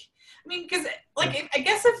snake. I mean, because, like, I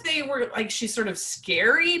guess if they were, like, she's sort of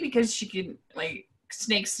scary because she can, like,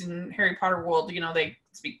 snakes in Harry Potter world, you know, they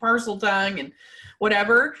speak Parseltongue and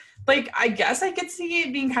whatever. Like, I guess I could see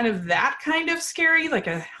it being kind of that kind of scary, like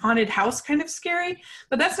a haunted house kind of scary.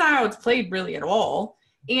 But that's not how it's played really at all.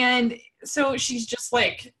 And so she's just,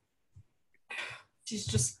 like, she's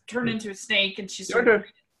just turned into a snake and she's sort of...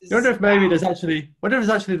 I wonder if maybe there's actually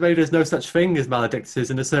maybe there's no such thing as Maledictus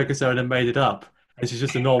and the circus owner made it up, and she's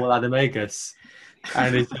just a normal animagus,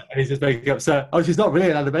 and he's just making up. So, she's not really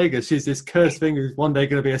an animagus. She's this cursed thing who's one day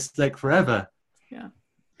going to be a snake forever. Yeah,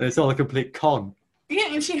 and it's all a complete con.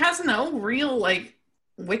 Yeah, and she has no real like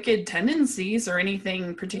wicked tendencies or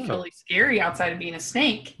anything particularly scary outside of being a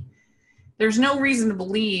snake. There's no reason to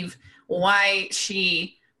believe why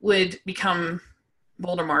she would become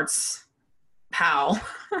Voldemort's pal.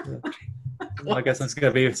 Well, I guess that's going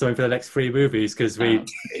to be something for the next 3 movies because we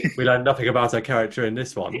learned nothing about her character in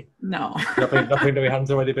this one. No, nothing that we hadn't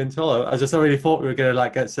already been told. I just already thought we were going to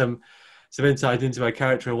like get some insight into her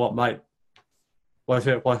character and what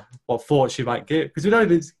thoughts she might give, because we don't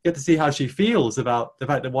even get to see how she feels about the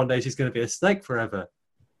fact that one day she's going to be a snake forever.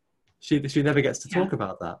 She never gets to talk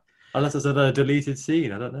about that unless it's another deleted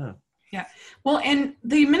scene. I don't know. Yeah. Well, and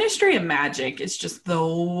the Ministry of Magic is just the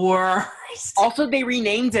worst. Also, they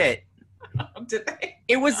renamed it. Did they?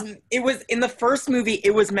 It was in the first movie,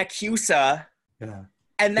 it was MACUSA. Yeah.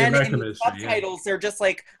 And then in the Ministry, subtitles, they're just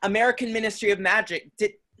like American Ministry of Magic.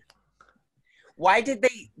 Why did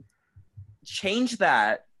they change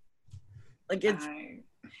that? Like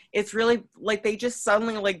it's really like they just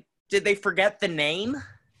suddenly like, did they forget the name?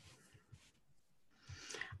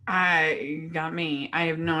 Got me. I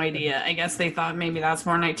have no idea. I guess they thought maybe that's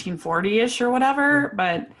more 1940-ish or whatever,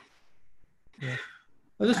 but... Yeah.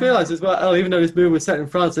 I just realised as well, even though this movie was set in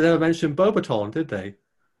France, they never mentioned Beauxbaton, did they?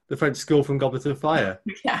 The French school from Goblet of Fire.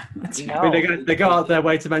 Yeah, that's right. I mean, they go out their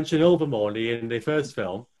way to mention Ilvermorny in the first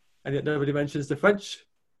film, and yet nobody mentions the French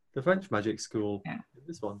magic school in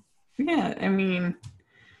this one. Yeah, I mean...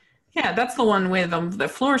 Yeah, that's the one with the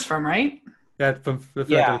floors from, right? Yeah, from the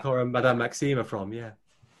Fred Delacour and Madame Maxime are from, yeah.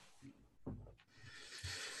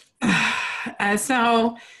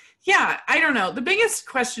 So, yeah, I don't know. The biggest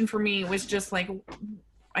question for me was just like,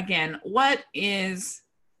 again, what is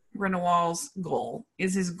Grindelwald's goal?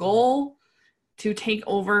 Is his goal to take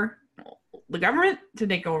over the government, to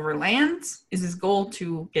take over lands? Is his goal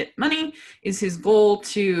to get money? Is his goal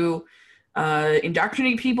to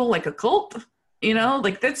indoctrinate people like a cult? You know,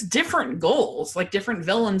 like that's different goals. Like different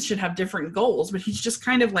villains should have different goals, but he's just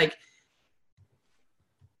kind of like,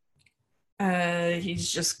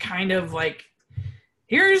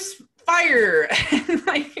 here's fire, and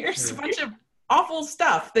like here's a bunch of awful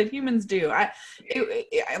stuff that humans do.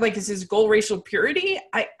 Like, is his goal racial purity?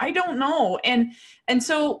 I don't know. And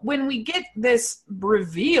so when we get this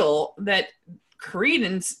reveal that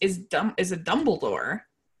Credence is a Dumbledore,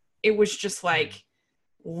 it was just like,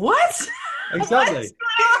 what? Exactly.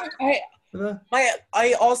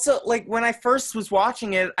 I also, like, when I first was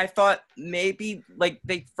watching it, I thought maybe like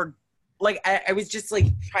I was just like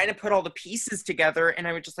trying to put all the pieces together, and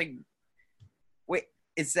I was just like, wait,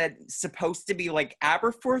 is that supposed to be like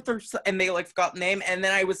Aberforth or so? And they like forgot the name, and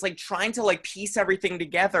then I was like trying to like piece everything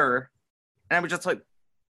together, and I was just like,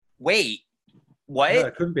 wait, what? No,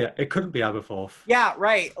 it couldn't be Aberforth. Yeah,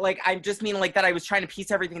 right. Like, I just mean like that I was trying to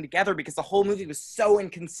piece everything together because the whole movie was so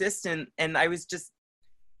inconsistent, and I was just,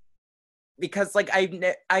 because like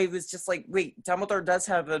I was just like, wait, Dumbledore does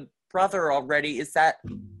have a brother already. Is that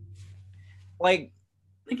like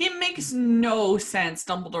it makes no sense,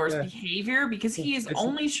 Dumbledore's behavior, because he is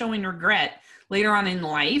only showing regret later on in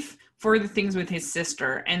life for the things with his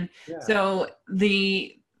sister. And so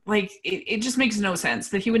it just makes no sense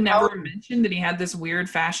that he would never mention that he had this weird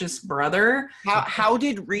fascist brother. How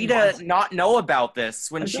did Rita not know about this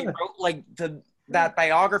when she wrote like that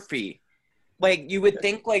biography? Like, you would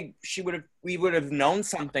think like we would have known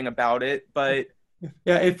something about it, but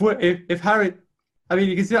Yeah, if Harry, I mean,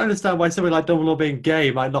 you can still understand why somebody like Dumbledore being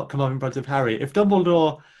gay might not come up in front of Harry. If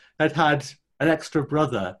Dumbledore had an extra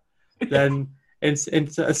brother, then at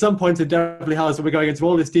some point in Deathly Hallows, when we're going into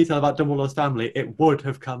all this detail about Dumbledore's family, it would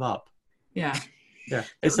have come up. Yeah. Yeah.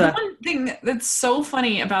 The one thing that's so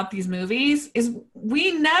funny about these movies is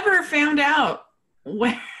we never found out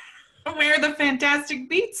where the Fantastic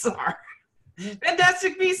Beasts are.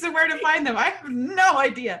 Fantastic Beasts and where to find them. I have no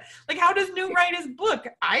idea. Like, how does Newt write his book?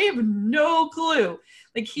 I have no clue.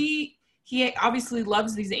 Like, he obviously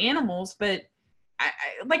loves these animals, but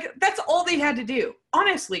like, that's all they had to do,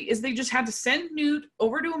 honestly, is they just had to send Newt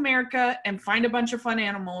over to America and find a bunch of fun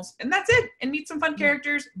animals, and that's it. And meet some fun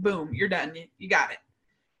characters. Boom, you're done. You got it.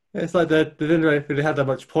 It's like they didn't really have that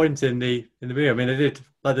much point in the movie. I mean, they did,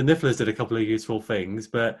 like, the Nifflers did a couple of useful things,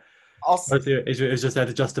 but also it's just there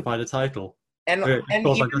to justify the title. And even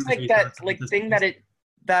like that thing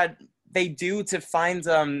that they do to find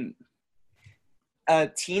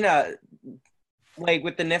Tina, like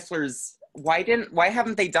with the Nifflers. Why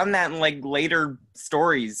haven't they done that in like later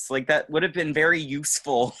stories? Like, that would have been very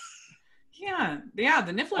useful. Yeah, the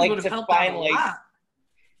Nifflers like, would have helped out a lot.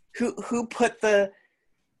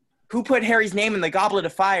 Who put Harry's name in the Goblet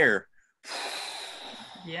of Fire?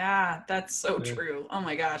 Yeah, that's so true. Oh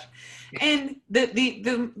my gosh. And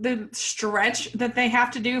the stretch that they have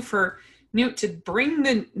to do for Newt to bring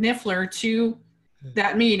the Niffler to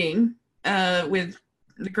that meeting with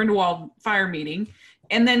the Grindelwald fire meeting,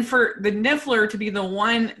 and then for the Niffler to be the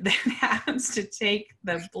one that happens to take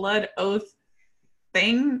the blood oath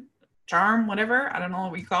thing, charm, whatever, I don't know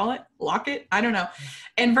what we call it, locket, I don't know.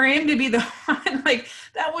 And for him to be the one, like,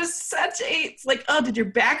 that was such it's like, oh, did your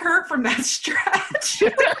back hurt from that stretch?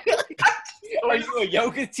 Are you a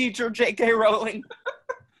yoga teacher, J.K. Rowling?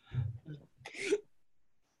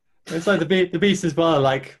 It's like the Beast as well,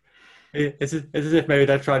 like, it's as if maybe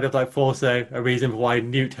they're trying to like force a reason for why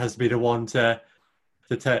Newt has to be the one to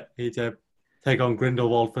take on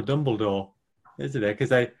Grindelwald for Dumbledore, isn't it?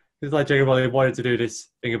 Because it's like J.K. Rowling wanted to do this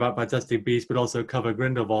thing about Fantastic Beasts, but also cover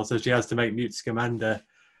Grindelwald, so she has to make Newt Scamander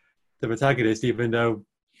the protagonist, even though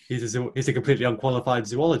he's a completely unqualified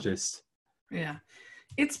zoologist. Yeah,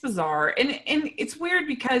 it's bizarre, and it's weird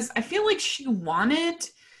because I feel like she wanted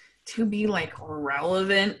to be like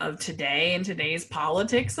relevant of today and today's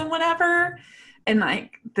politics and whatever, and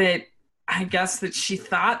like that. I guess that she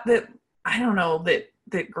thought that, I don't know, that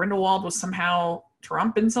Grindelwald was somehow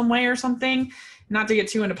Trump in some way or something. Not to get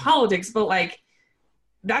too into politics, but like,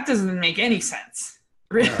 that doesn't make any sense,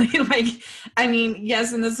 really. Yeah. Like, I mean,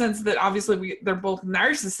 yes, in the sense that obviously they're both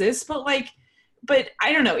narcissists, but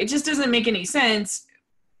I don't know, it just doesn't make any sense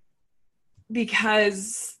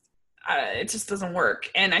because it just doesn't work.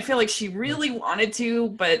 And I feel like she really wanted to,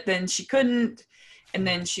 but then she couldn't, and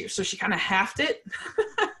then she kind of halved it.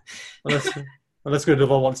 Unless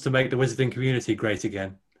Grindelwald wants to make the wizarding community great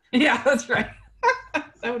again. Yeah, that's right.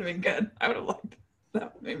 That would have been good. I would have liked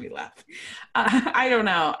that. Made me laugh. I don't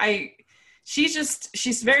know.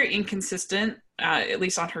 She's very inconsistent, at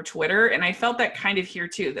least on her Twitter, and I felt that kind of here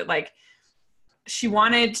too. That like she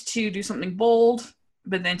wanted to do something bold,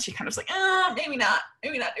 but then she kind of was like, maybe not do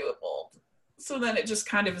it bold. So then it just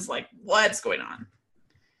kind of is like, what's going on?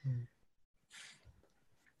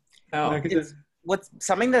 So what's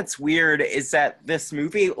something that's weird is that this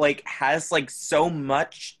movie like has like so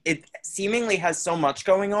much. It seemingly has so much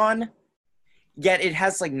going on, yet it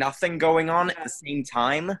has like nothing going on at the same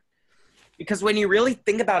time. Because when you really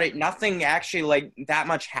think about it, nothing actually like that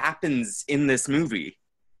much happens in this movie.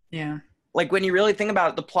 Yeah. Like when you really think about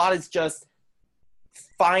it, the plot is just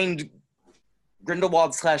find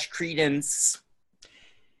Grindelwald / Credence,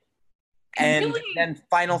 and really, then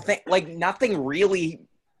final thing. Like nothing really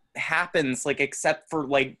happens, like except for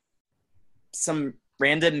like some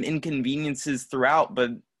random inconveniences throughout.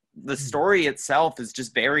 But the story itself is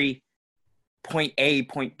just very point A,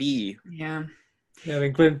 point B. Yeah. Yeah, I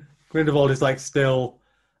mean, Grindelwald is like still,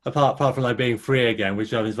 apart from like being free again,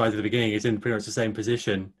 which I was right at the beginning, he's in pretty much the same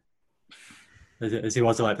position as he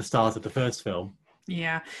was at like the start of the first film.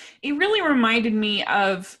 Yeah, it really reminded me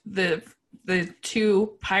of the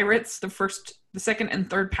two Pirates, the second and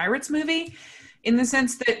third Pirates movie, in the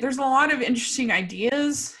sense that there's a lot of interesting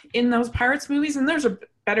ideas in those Pirates movies, and those are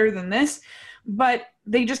better than this, but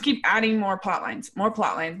they just keep adding more plot lines, and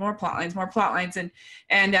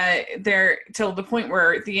they're till the point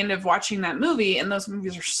where at the end of watching that movie, and those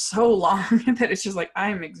movies are so long that it's just like,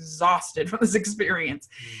 I'm exhausted from this experience.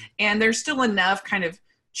 And there's still enough kind of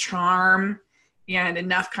charm and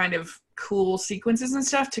enough kind of cool sequences and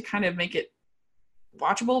stuff to kind of make it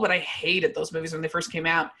watchable, but I hated those movies when they first came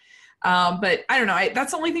out. But I don't know.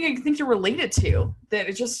 That's the only thing I can think to relate it to. That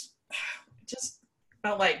it just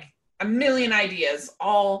felt like a million ideas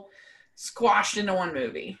all squashed into one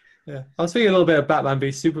movie. Yeah, I was thinking a little bit of Batman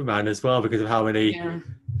v Superman as well because of how many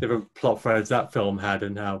different plot threads that film had,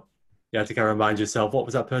 and how you had to kind of remind yourself, what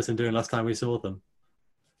was that person doing last time we saw them?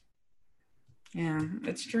 Yeah,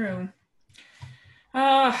 it's true.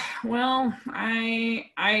 Well,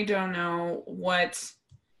 I don't know what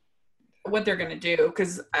they're gonna do,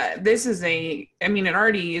 because this is it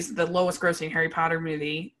already is the lowest grossing Harry Potter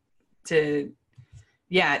movie to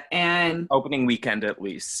yet, and opening weekend at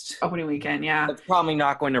least. Opening weekend, yeah. It's probably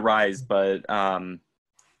not going to rise, but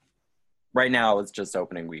right now it's just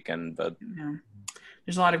opening weekend. But yeah.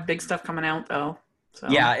 There's a lot of big stuff coming out though. So.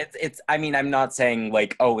 Yeah, it's. I mean, I'm not saying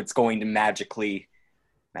like, oh, it's going to magically.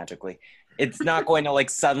 It's not going to like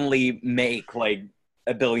suddenly make like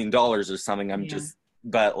 $1 billion or something.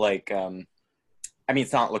 But like, I mean,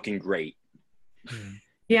 it's not looking great.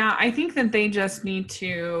 Yeah, I think that they just need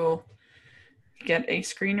to get a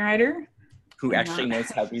screenwriter who actually knows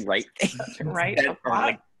how to write things, right? Or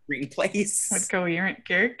like screenplays with coherent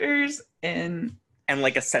characters and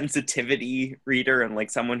like a sensitivity reader, and like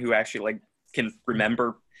someone who actually like can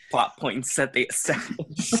remember plot points that they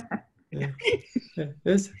establish. Yeah.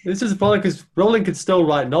 This is probably because Rowling could still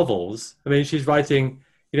write novels. I mean, she's writing,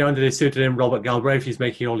 under the pseudonym Robert Galbraith, she's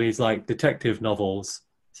making all these like detective novels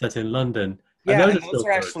set in London. Yeah, and those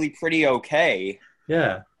are actually pretty okay.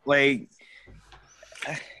 Yeah. Like,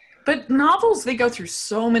 but novels, they go through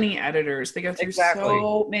so many editors. They go through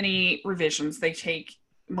so many revisions. They take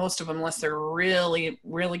most of them, unless they're really,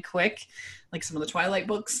 really quick, like some of the Twilight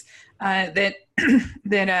books, that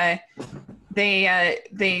I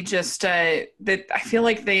feel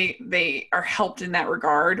like they are helped in that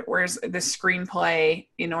regard. Whereas the screenplay,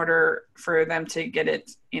 in order for them to get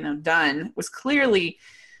it, done, was clearly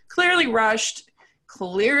rushed.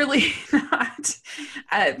 Clearly not.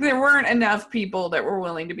 There weren't enough people that were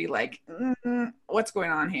willing to be like, what's going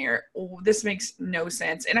on here? Oh, this makes no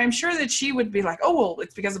sense. And I'm sure that she would be like, oh, well,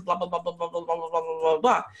 it's because of blah, blah, blah, blah, blah, blah, blah, blah, blah, blah,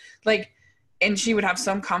 blah. Like, and she would have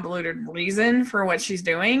some convoluted reason for what she's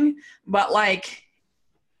doing. But, like,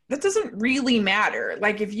 that doesn't really matter.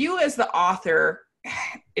 Like, if you as the author,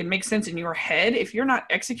 it makes sense in your head, if you're not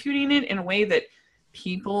executing it in a way that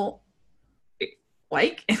people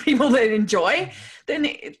like and people that enjoy, then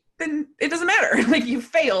it doesn't matter. Like, you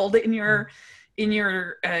failed in your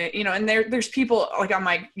and there's people like on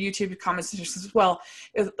my YouTube comments as well,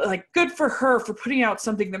 like, good for her for putting out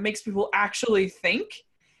something that makes people actually think.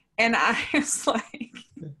 And I was like,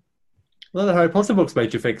 well, the Harry Potter books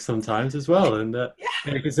made you think sometimes as well, and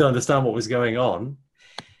you can still understand what was going on.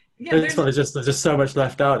 Yeah, there's just so much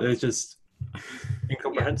left out. It's just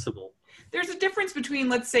incomprehensible. There's a difference between,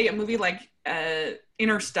 let's say, a movie like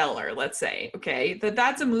Interstellar, let's say, okay?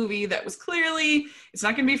 That's a movie that was clearly, it's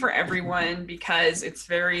not going to be for everyone, because it's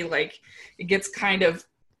very, like, it just sort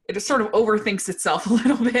of overthinks itself a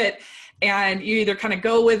little bit, and you either kind of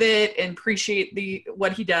go with it and appreciate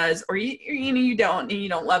what he does, or you don't, and you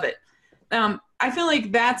don't love it. I feel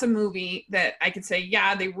like that's a movie that I could say,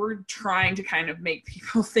 yeah, they were trying to kind of make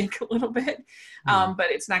people think a little bit, but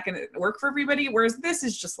it's not going to work for everybody. Whereas this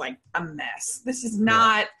is just like a mess. This is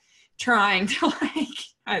not trying to, like,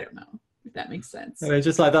 I don't know if that makes sense. And it's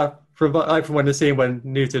just like that from when the scene when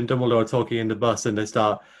Newt and Dumbledore are talking in the bus, and they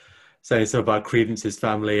start saying something about Credence's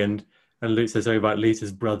family, and Luke says something about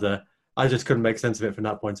Lisa's brother. I just couldn't make sense of it from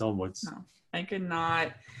that point onwards. No, I could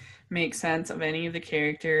not make sense of any of the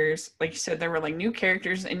characters. Like you said, there were like new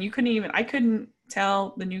characters, and I couldn't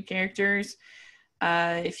tell the new characters.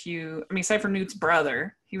 Aside from Newt's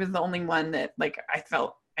brother, he was the only one that, like, I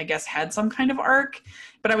felt, I guess, had some kind of arc,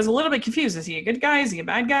 but I was a little bit confused. Is he a good guy? Is he a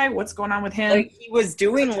bad guy? What's going on with him? Like, he was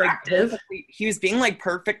doing he was being like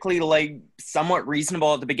perfectly, like, somewhat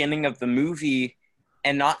reasonable at the beginning of the movie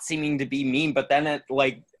and not seeming to be mean, but then at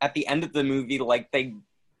the end of the movie, like, they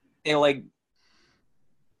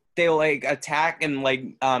attack and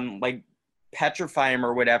like petrify him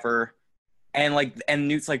or whatever, and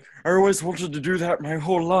Newt's like, I always wanted to do that my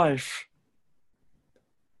whole life.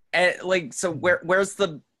 And like, so where's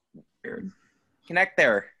the connect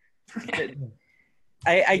there?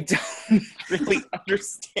 I don't really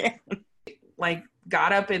understand. Like,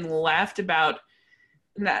 got up and left about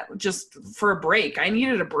that just for a break. I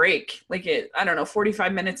needed a break. Like,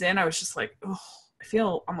 45 minutes in, I was just like, oh, I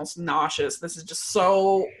feel almost nauseous. This is just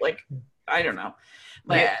so, like, I don't know.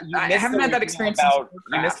 Like, I haven't had that experience.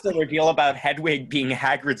 You missed the reveal about Hedwig being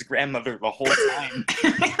Hagrid's grandmother the whole time.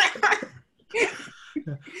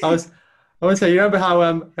 I would say, you remember how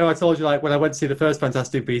I told you, like, when I went to see the first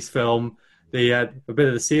Fantastic Beasts film, a bit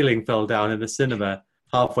of the ceiling fell down in the cinema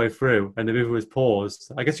halfway through, and the movie was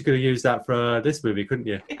paused. I guess you could have used that for this movie, couldn't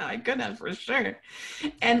you? Yeah, I could have for sure.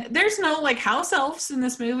 And there's no like house elves in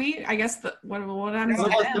this movie. I guess what happens to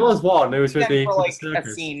them? There was one. It was with the, for, with like, the a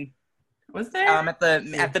circus. scene Was there? at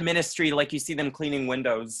the ministry, like you see them cleaning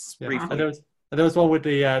windows Yeah. briefly. And there was one with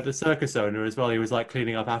the circus owner as well. He was like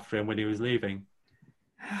cleaning up after him when he was leaving.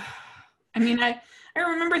 I mean, I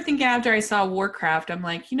remember thinking after I saw Warcraft, I'm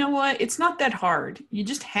like, you know what? It's not that hard. You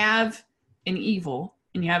just have an evil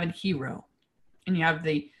and you have a hero. And you have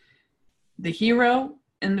the hero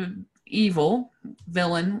and the evil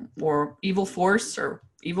villain or evil force or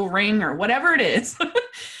evil ring or whatever it is.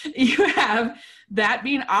 You have that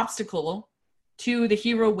be an obstacle to the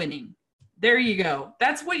hero winning. There you go.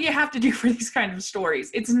 That's what you have to do for these kind of stories.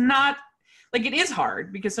 It's not like, it is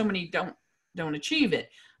hard because so many don't achieve it,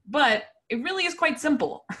 but it really is quite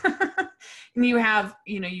simple. And you have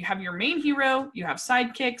your main hero, you have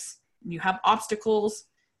sidekicks, you have obstacles,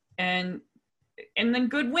 and then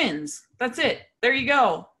good wins. That's it. There you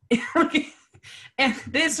go. And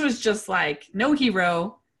this was just like no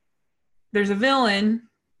hero, there's a villain,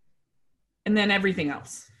 and then everything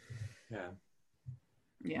else.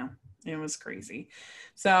 Yeah, it was crazy.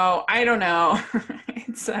 So I don't know.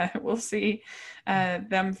 It's we'll see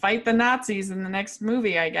them fight the Nazis in the next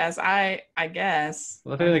movie, I guess. I guess.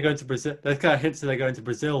 Well, I think they're going to Brazil. There's kind of hints that they're going to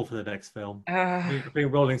Brazil for the next film. I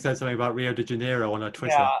think Rowling said something about Rio de Janeiro on her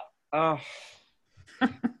Twitter. Yeah.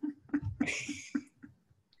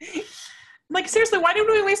 Like, seriously, why did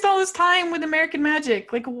we waste all this time with American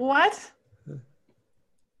Magic? Like, what?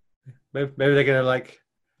 Maybe they're gonna like.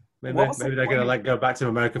 Maybe What was the they're gonna point? like go back to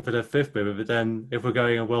America for the fifth movie. But then, if we're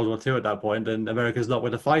going in World War II at that point, then America's not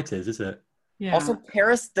where the fight is it? Yeah. Also,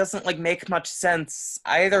 Paris doesn't like make much sense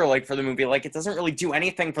either. Like for the movie, like it doesn't really do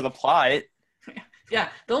anything for the plot. Yeah,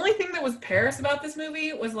 the only thing that was Paris about this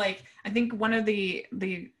movie was like, I think one of the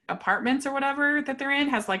apartments or whatever that they're in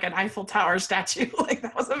has like an Eiffel Tower statue. Like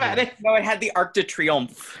that was about it. No, it had the Arc de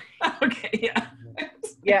Triomphe. Okay, yeah.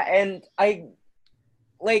 Yeah, and I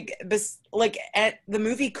like this. Like the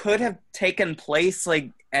movie could have taken place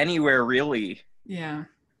like anywhere really, Yeah.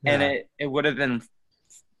 and it would have been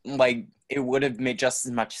like it would have made just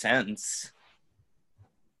as much sense.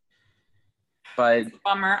 But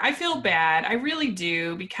Bummer. I feel bad. I really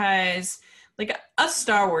do, because like us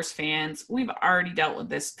Star Wars fans, we've already dealt with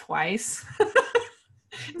this twice.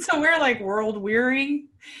 So we're like world weary,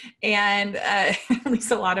 and at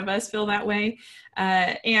least a lot of us feel that way.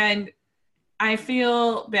 And I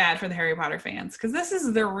feel bad for the Harry Potter fans, because this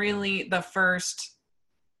is the first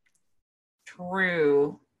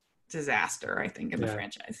true disaster, I think, in the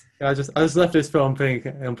franchise. Yeah, I just left this film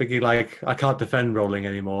thinking like I can't defend Rowling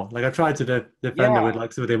anymore. Like I tried to defend her with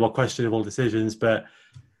like some of the more questionable decisions, but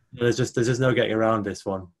there's just no getting around this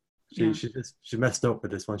one. She messed up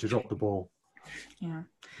with this one. She dropped the ball. Yeah.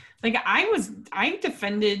 Like I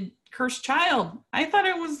defended Cursed Child. I thought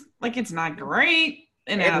it was like, it's not great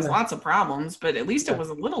and it has lots of problems, but at least it was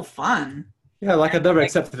a little fun. Yeah, like I'd never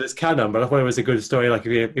accepted it as canon, but I thought it was a good story. Like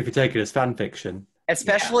if you take it as fan fiction,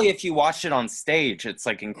 especially if you watch it on stage, it's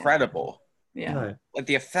like incredible. Yeah. Right. Like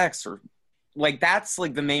the effects are like, that's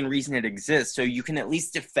like the main reason it exists. So you can at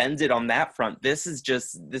least defend it on that front. This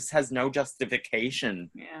has no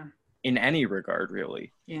justification in any regard,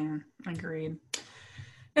 really. Yeah, agreed.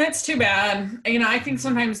 That's too bad. I think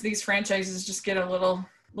sometimes these franchises just get a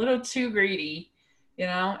little too greedy,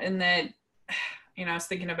 and that, I was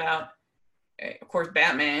thinking about, of course,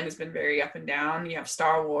 Batman has been very up and down. You have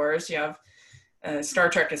Star Wars, you have Star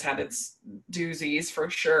Trek has had its doozies for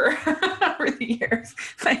sure over the years.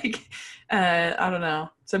 Like, I don't know.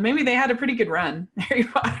 So maybe they had a pretty good run, Harry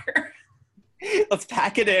Potter. Let's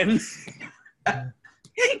pack it in.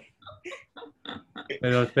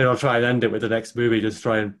 Maybe I'll try and end it with the next movie. Just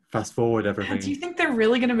try and fast forward everything. Do you think they're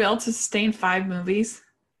really going to be able to sustain 5 movies?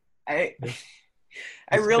 I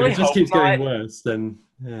really if it just hope keeps not. getting worse, then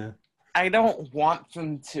yeah. I don't want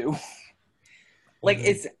them to. Like,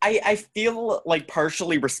 I feel like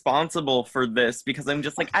partially responsible for this, because I'm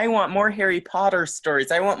just like, I want more Harry Potter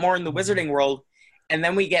stories. I want more in the Wizarding world. And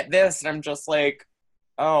then we get this, and I'm just like,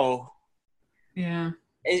 oh. Yeah.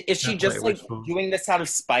 Is she just like doing this out of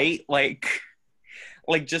spite? Like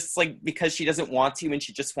just like because she doesn't want to, and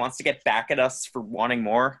she just wants to get back at us for wanting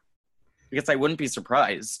more? Because I wouldn't be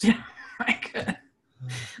surprised. I could.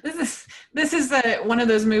 This is one of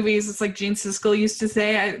those movies. It's like Gene Siskel used to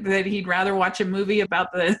say that he'd rather watch a movie about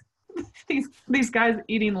these guys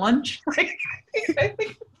eating lunch. Like, I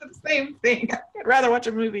think it's the same thing. I'd rather watch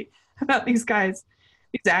a movie about these guys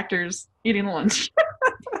These actors eating lunch.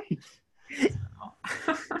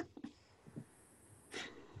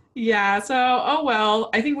 Yeah, so, oh well,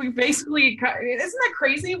 I think we basically, isn't that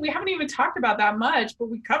crazy? We haven't even talked about that much, but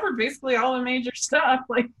we covered basically all the major stuff.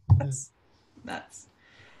 Like, that's nuts.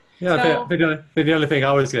 Yeah, So, the only thing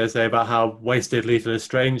I was going to say about how wasted Lethal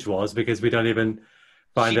Lestrange was because we don't even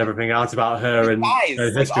find She everything out about her and dies, her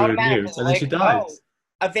like, history with automatically, Newt, and then she like, dies.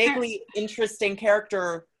 a vaguely interesting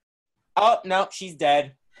character. Oh, no, she's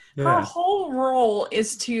dead. her Yeah, whole role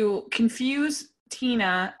is to confuse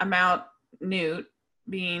Tina about Newt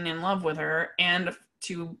being in love with her and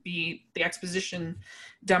to be the exposition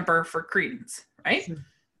dumper for Credence, right?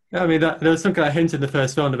 I mean, there was some kind of hint in the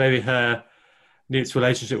first film that maybe Newt's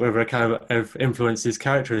relationship with her kind of influenced his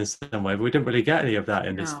character in some way, but we didn't really get any of that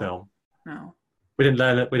in this film. No. We didn't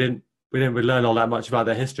learn it. We didn't really learn all that much about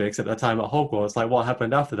their history except their time at Hogwarts. Like, what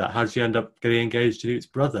happened after that? How did she end up getting engaged to Newt's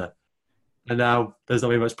brother? And now there's not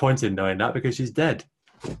really much point in knowing that because she's dead.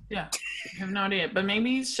 Yeah, I have no idea. But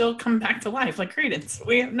maybe she'll come back to life like Credence.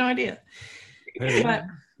 We have no idea. Maybe. But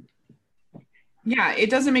yeah, it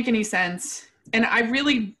doesn't make any sense. And I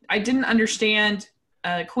didn't understand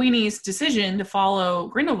Queenie's decision to follow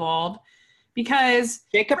Grindelwald because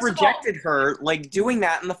Jacob first of all- rejected her, like, doing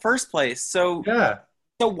that in the first place. So, Yeah.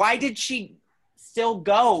 so why did she still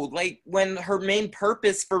go? Like, when her main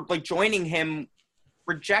purpose for, like, joining him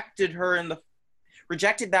rejected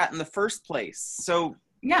that in the first place. So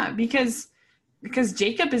yeah, because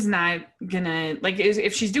Jacob is not gonna, like,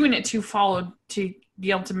 if she's doing it to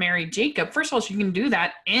be able to marry Jacob, first of all, she can do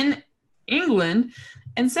that in England,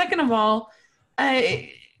 and second of all,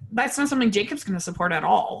 that's not something Jacob's going to support at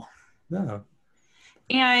all. No.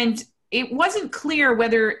 And it wasn't clear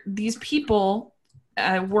whether these people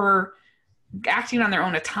were acting on their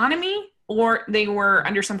own autonomy or they were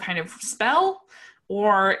under some kind of spell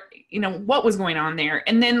or, what was going on there.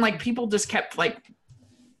 And then, like, people just kept, like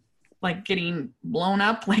getting blown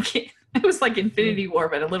up. Like, it was like Infinity War,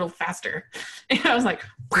 but a little faster. And I was like,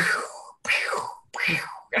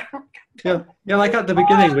 Yeah, like at the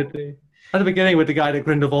beginning with the guy that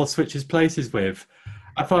Grindelwald switches places with.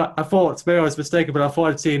 I thought maybe I was mistaken, but I thought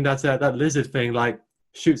I'd seen that lizard thing like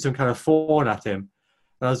shoot some kind of thorn at him,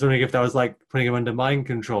 and I was wondering if that was like putting him under mind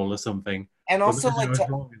control or something. And also,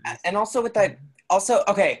 with that,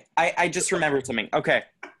 okay, I just remembered something. Okay,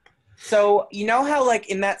 so you know how, like,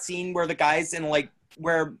 in that scene where the guy's in, like,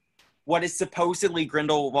 where what is supposedly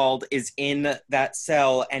Grindelwald is in that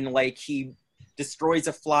cell, and, like, he destroys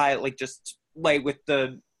a fly, like, just like with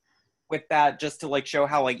that, just to, like, show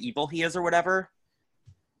how, like, evil he is or whatever.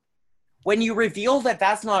 When you reveal that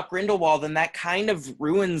that's not Grindelwald, then that kind of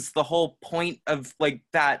ruins the whole point of, like,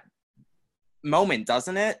 that moment,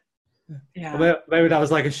 doesn't it? yeah. Well, maybe that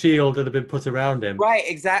was like a shield that had been put around him. Right,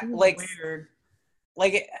 exactly. Like, Weird.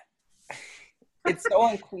 like it's so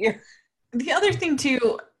unclear. The other thing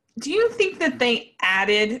too, do you think that they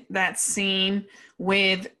added that scene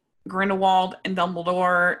with Grindelwald and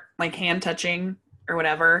Dumbledore, like, hand touching or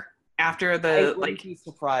whatever after I wouldn't be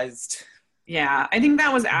surprised. Yeah, I think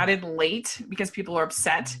that was added late because people are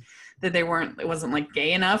upset that it wasn't like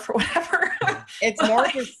gay enough or whatever. It's more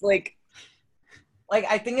just like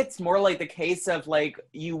I think it's more like the case of, like,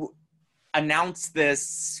 you announce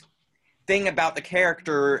this thing about the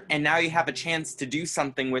character and now you have a chance to do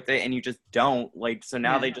something with it and you just don't, like, so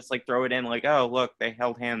now they just, like, throw it in, like, oh look, they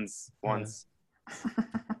held hands once.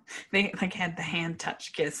 They, like, had the hand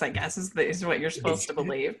touch kiss, I guess, is what you're supposed to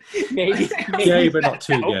believe. maybe Gay, but not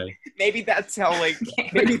too gay. Maybe that's how, like,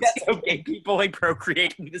 maybe that's how gay people, like,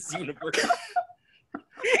 procreate in this universe.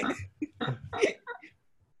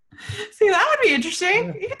 See, that would be interesting.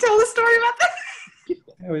 Yeah. You could tell the story about that.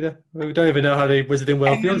 Yeah, we don't even know how the Wizarding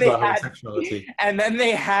World And then feels they about had- homosexuality. And then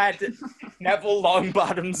they had Neville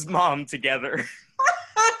Longbottom's mom together.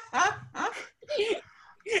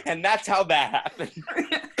 And that's how that happened.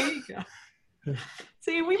 There you go.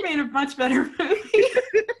 See, we made a much better movie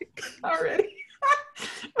already.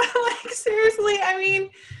 But, like, seriously, I mean,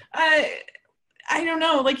 I don't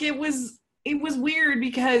know. Like, it was weird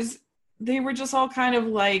because they were just all kind of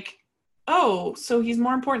like, oh, so he's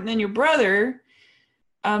more important than your brother,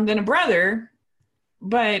 than a brother,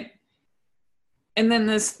 but, and then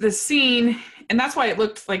this scene, and that's why it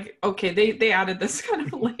looked like, okay, they added this kind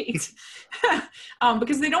of late,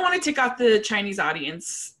 because they don't want to tick off the Chinese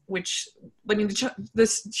audience, which, I mean,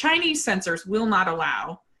 the Chinese censors will not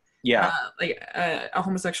allow a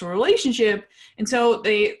homosexual relationship, and so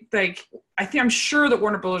I'm sure that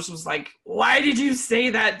Warner Brothers was like, why did you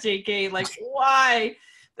say that, JK? Like, why?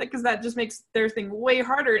 Because that just makes their thing way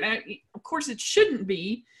harder, and of course it shouldn't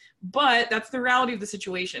be, But that's the reality of the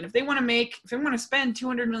situation. If they want to spend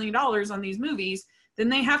 $200 million on these movies, then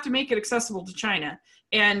they have to make it accessible to China.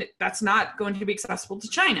 And that's not going to be accessible to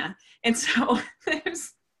China. And so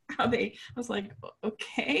that's how I was like,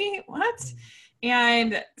 okay, what?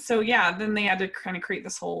 And so, yeah, then they had to kind of create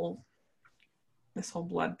this whole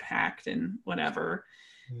blood pact and whatever.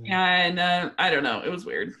 And I don't know, it was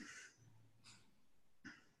weird.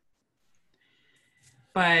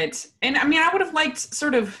 But, and I mean, I would have liked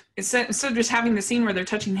sort of, instead of just having the scene where they're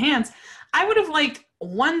touching hands, I would have liked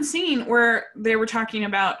one scene where they were talking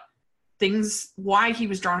about things, why he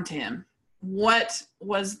was drawn to him. What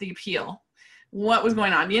was the appeal? What was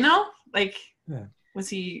going on, you know? Like, was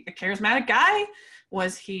he a charismatic guy?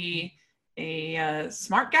 Was he a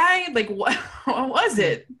smart guy? Like, what was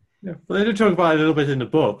it? Yeah, well, they did talk about it a little bit in the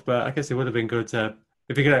book, but I guess it would have been good to,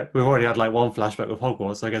 if you could, we've already had like one flashback with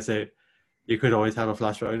Hogwarts, so I guess you could always have a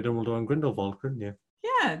flashback with Dumbledore and Grindelwald, couldn't you?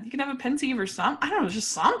 Yeah, you could have a pensieve or something. I don't know,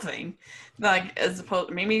 just something. Like, as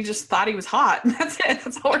opposed, maybe he just thought he was hot. That's it.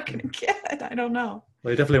 That's all we're gonna get. I don't know.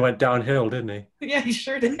 Well, he definitely went downhill, didn't he? Yeah, he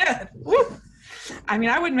sure did. Woo. I mean,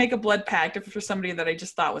 I wouldn't make a blood pact if it was somebody that I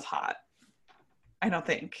just thought was hot. I don't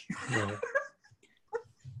think. Yeah.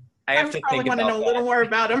 I have to think want about to know a little more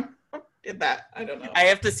about him. Did that? I don't know. I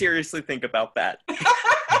have to seriously think about that.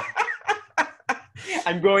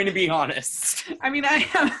 I'm going to be honest. I mean, I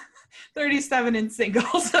am 37 and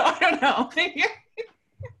single, so I don't know.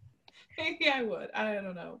 Maybe I would. I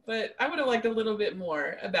don't know. But I would have liked a little bit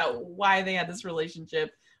more about why they had this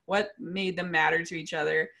relationship, what made them matter to each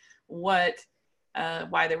other, why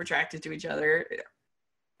they were attracted to each other,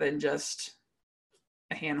 than just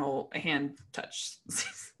a hand touch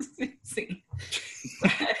scene.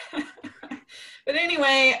 But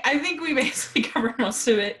anyway, I think we basically covered most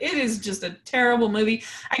of it. It is just a terrible movie.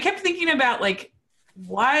 I kept thinking about, like,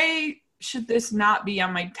 why should this not be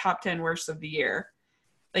on my top 10 worst of the year?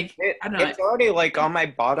 Like, I don't know. It's already, like, on my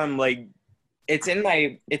bottom, like, it's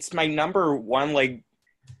my number one, like,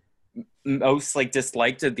 most, like,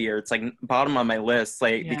 disliked of the year. It's, like, bottom on my list,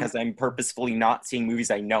 like, because I'm purposefully not seeing movies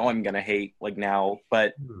I know I'm gonna hate, like, now.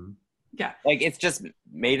 But yeah, like, it's just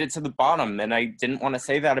made it to the bottom, and I didn't want to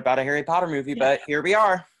say that about a Harry Potter movie, but here we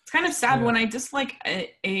are. It's kind of sad when I dislike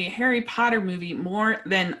a Harry Potter movie more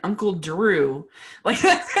than Uncle Drew. Like,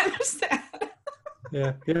 that's kind of sad.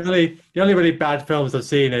 Yeah, the only really bad films I've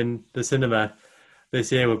seen in the cinema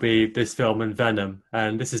this year would be this film and Venom,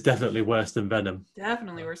 and this is definitely worse than Venom.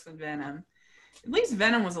 Definitely worse than Venom. At least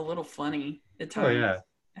Venom was a little funny at times. Oh yeah, it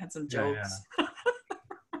had some jokes. Yeah.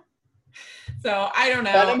 So I don't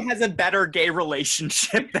know. Venom has a better gay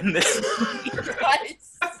relationship than this movie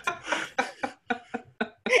does.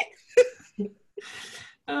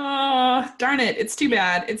 Oh, darn it. It's too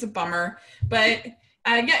bad. It's a bummer. But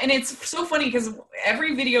yeah, and it's so funny because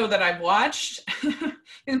every video that I've watched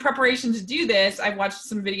in preparation to do this, I've watched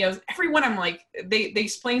some videos. Everyone, I'm like, they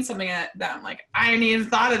explain something that I'm like, I hadn't even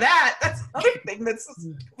thought of that. That's another thing that's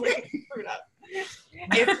completely screwed up.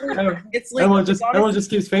 It's like everyone just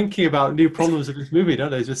keeps thinking about new problems with this movie, don't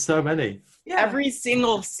they? There's just so many. Yeah. Every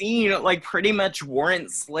single scene, like, pretty much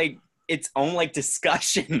warrants, like, its own, like,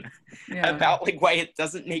 discussion about, like, why it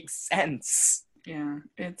doesn't make sense. Yeah,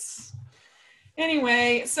 it's...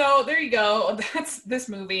 Anyway, so there you go. That's this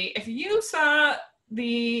movie. If you saw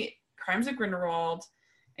the Crimes of Grindelwald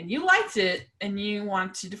and you liked it and you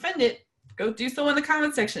want to defend it, go do so in the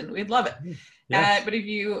comment section. We'd love it. Yes. But if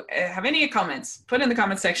you have any comments, put in the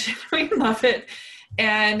comment section. We'd love it.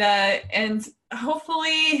 And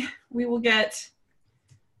hopefully we will get,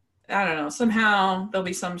 I don't know, somehow there'll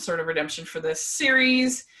be some sort of redemption for this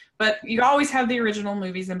series. But you always have the original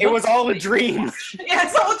movies and books. It was all a dream. Yeah,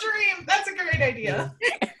 it's all a dream. That's a great idea.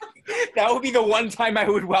 That would be the one time I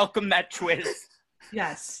would welcome that twist.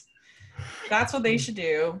 Yes. That's what they should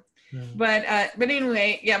do. But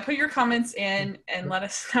anyway, yeah, put your comments in and let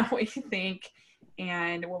us know what you think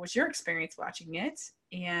and what was your experience watching it.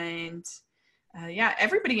 And yeah,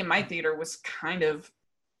 everybody in my theater was kind of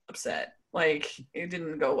upset. Like, it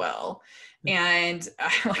didn't go well. And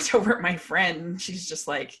I looked over at my friend. She's just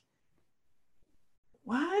like,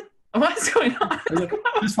 what's going on?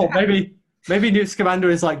 Maybe Newt Scamander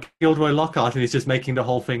is like Gilderoy Lockhart and he's just making the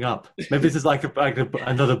whole thing up. Maybe this is like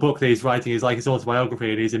another book that he's writing. He's like his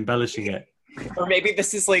autobiography and he's embellishing it. Or maybe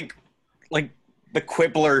this is like the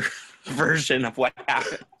Quibbler version of what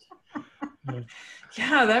happened.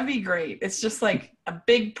 Yeah, that'd be great. It's just like a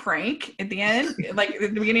big prank at the end. Like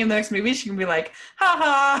at the beginning of the next movie, she can be like, ha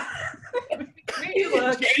ha.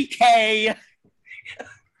 JK.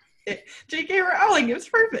 J.K. Rowling, it was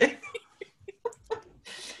perfect.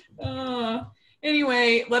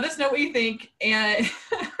 Anyway, let us know what you think. And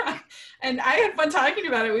And I had fun talking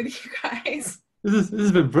about it with you guys. This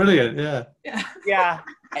has been brilliant. Yeah. Yeah. Yeah.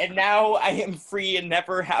 And now I am free and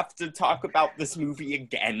never have to talk about this movie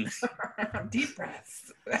again. Deep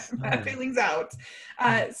breaths. That feeling's out.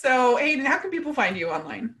 So, Hayden, how can people find you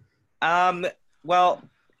online? My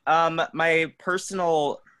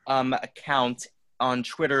personal account on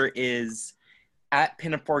Twitter is at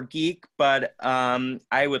Pinafore Geek, but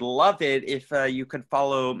I would love it if you could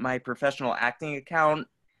follow my professional acting account,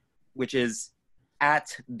 which is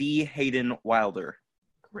at the Hayden Wilder.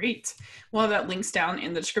 Great. We'll have that links down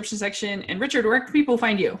in the description section. And Richard, where can people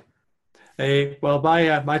find you? Hey, well,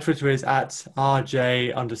 my Twitter is at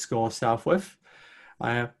RJ_Southwith.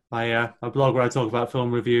 My blog where I talk about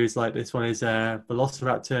film reviews like this one is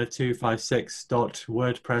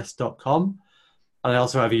velociraptor256.wordpress.com. And I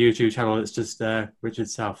also have a YouTube channel that's just Richard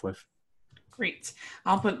Southwith. Great.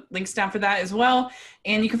 I'll put links down for that as well.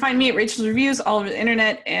 And you can find me at Rachel's Reviews all over the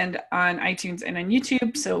internet and on iTunes and on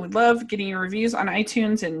YouTube. So we'd love getting your reviews on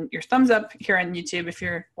iTunes and your thumbs up here on YouTube if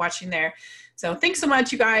you're watching there. So thanks so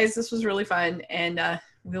much, you guys. This was really fun. And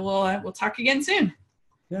we'll talk again soon.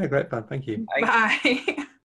 Yeah, great fun. Thank you. Bye.